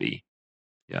data would be.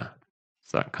 Yeah.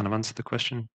 Does that kind of answer the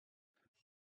question?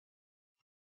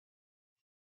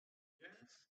 Yes.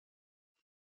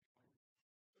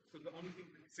 So the only thing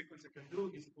the sequencer can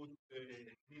do is put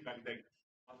invalid data,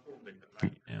 unformed data,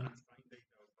 like unsigned data.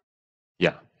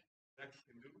 Yeah. That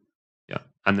can do. Yeah.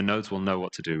 And the nodes will know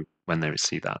what to do when they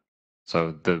see that.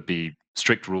 So there'll be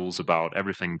strict rules about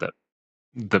everything that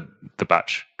the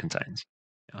batch contains.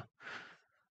 Yeah.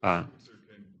 The sequencer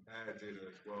can add data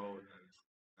as well and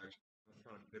actually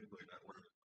kind of manipulate that order.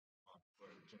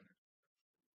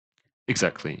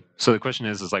 Exactly. So the question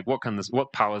is like,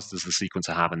 what powers does the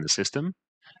sequencer have in the system?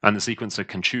 And the sequencer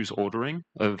can choose ordering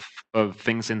of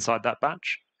things inside that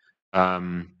batch,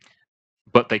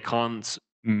 but they can't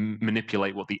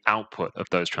manipulate what the output of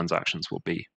those transactions will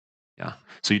be. Yeah.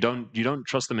 So you don't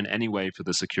trust them in any way for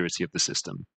the security of the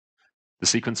system. The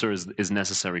sequencer is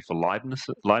necessary for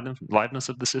liveness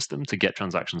of the system to get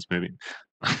transactions moving.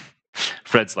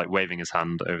 Fred's like waving his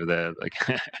hand over there, like.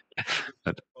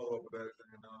 Follow up with that.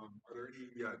 And are there any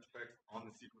checks on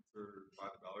the sequencer by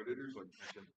the validators? Like you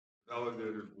mentioned,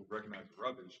 validators will recognize the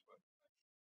rubbish, but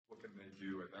what can they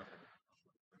do at that point?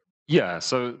 Yeah.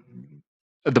 So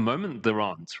at the moment there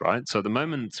aren't, right? So at the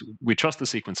moment we trust the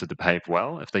sequencer to behave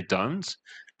well. If they don't,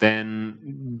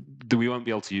 then we won't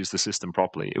be able to use the system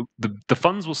properly. The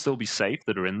funds will still be safe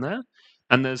that are in there.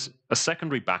 And there's a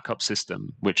secondary backup system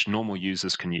which normal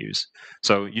users can use.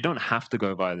 So you don't have to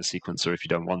go via the sequencer if you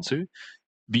don't want to.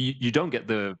 You don't get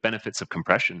the benefits of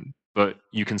compression, but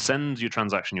you can send your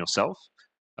transaction yourself,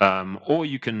 or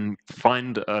you can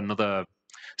find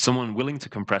someone willing to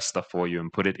compress stuff for you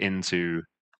and put it into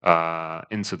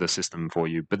the system for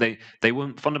you. But they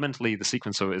won't. Fundamentally, the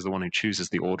sequencer is the one who chooses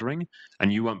the ordering,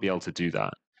 and you won't be able to do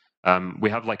that. We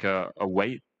have like a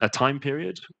time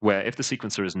period where if the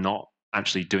sequencer is not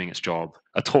actually doing its job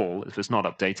at all, if it's not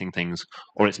updating things,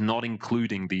 or it's not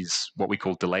including these what we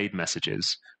call delayed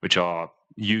messages, which are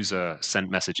user sent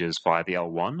messages via the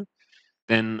L1,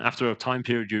 then after a time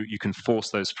period you can force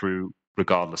those through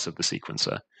regardless of the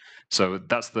sequencer. So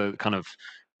that's the kind of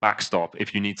backstop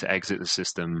if you need to exit the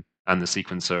system and the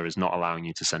sequencer is not allowing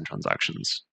you to send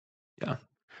transactions. Yeah.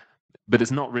 But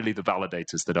it's not really the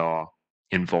validators that are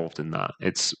involved in that.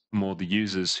 It's more the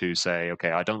users who say,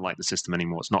 okay, I don't like the system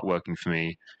anymore, it's not working for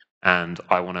me, and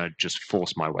I want to just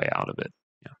force my way out of it.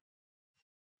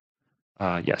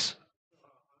 Yes.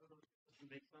 Doesn't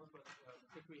make sense, but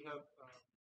if we have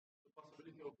the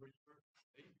possibility of reverse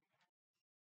state,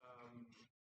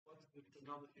 what's the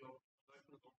finality of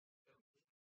transaction?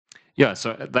 Yeah,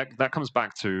 so that comes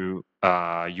back to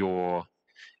your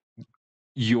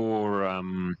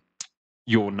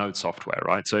node software,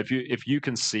 right? So if you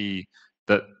can see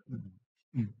that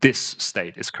this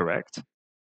state is correct,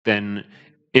 then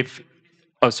if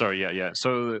so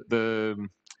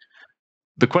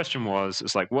the question was,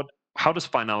 it's like, how does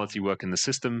finality work in the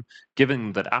system,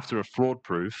 given that after a fraud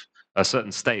proof, a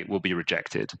certain state will be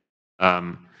rejected?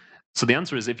 So the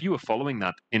answer is, if you were following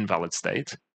that invalid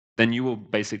state, then you will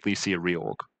basically see a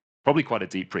reorg, probably quite a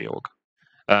deep reorg.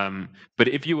 But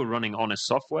if you were running honest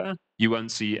software, you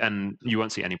won't see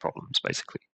any problems.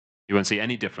 Basically, you won't see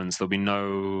any difference. There'll be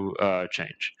no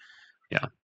change. Yeah,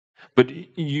 but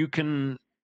you can.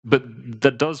 But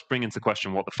that does bring into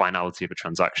question what the finality of a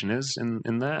transaction is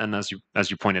in there. And as you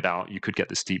pointed out, you could get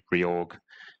this deep reorg.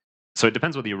 So it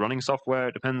depends whether you're running software.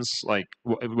 It depends like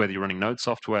whether you're running node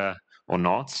software or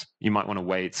not. You might want to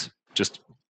wait just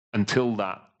until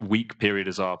that week period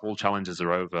is up, all challenges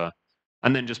are over,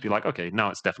 and then just be like, okay,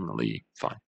 now it's definitely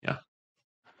fine. Yeah.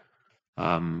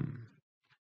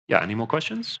 Yeah. Any more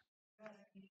questions?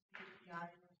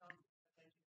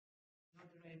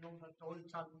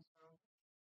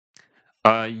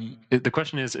 The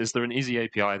question is there an easy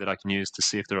API that I can use to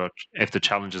see if the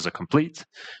challenges are complete?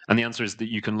 And the answer is that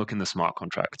you can look in the smart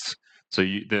contracts. So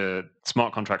the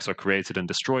smart contracts are created and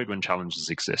destroyed when challenges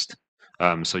exist.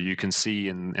 So you can see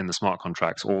in the smart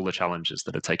contracts all the challenges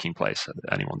that are taking place at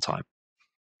any one time.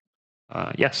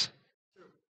 Yes. If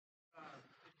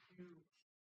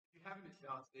you have an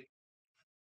invalid state,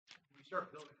 you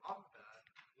start building off of that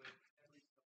with every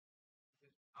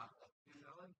not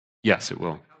invalid. Yes, it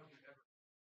will.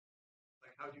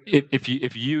 If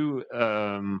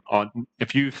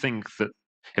you think that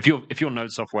if your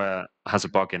node software has a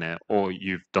bug in it, or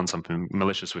you've done something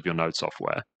malicious with your node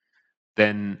software,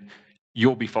 then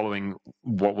you'll be following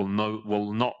what will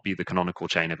not be the canonical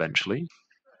chain eventually,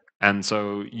 and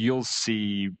so you'll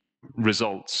see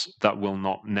results that will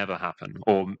never happen,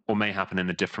 or may happen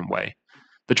in a different way.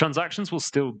 The transactions will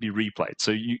still be replayed,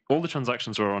 so all the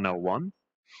transactions are on L1.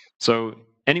 So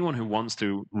anyone who wants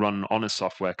to run honest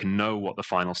software can know what the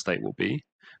final state will be.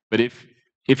 But if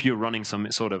you're running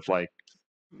some sort of like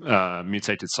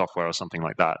mutated software or something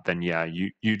like that, then yeah,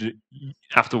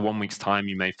 after 1 week's time,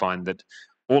 you may find that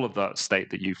all of that state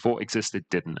that you thought existed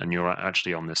didn't, and you're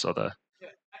actually on this other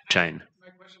chain. My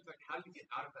question is like, how do you get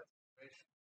out of that situation?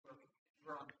 Where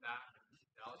you're on that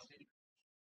invalid state.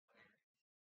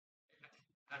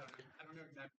 I don't know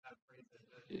exactly how to phrase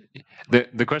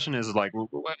it. The question is like what?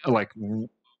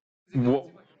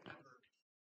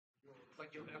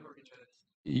 You'll never reach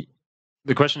it.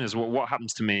 The question is what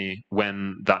happens to me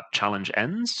when that challenge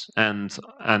ends and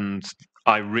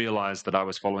I realize that I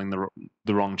was following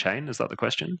the wrong chain? Is that the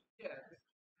question? Yeah,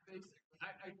 basically.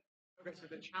 Okay, so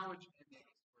the challenge ending.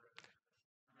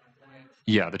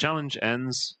 Yeah, the challenge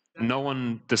ends. No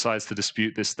one decides to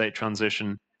dispute this state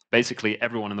transition. Basically,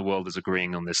 everyone in the world is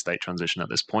agreeing on this state transition at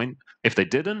this point. If they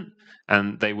didn't,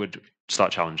 and they would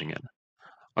start challenging it.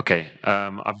 Okay,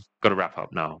 I've got to wrap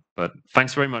up now. But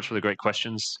thanks very much for the great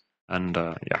questions. And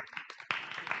yeah.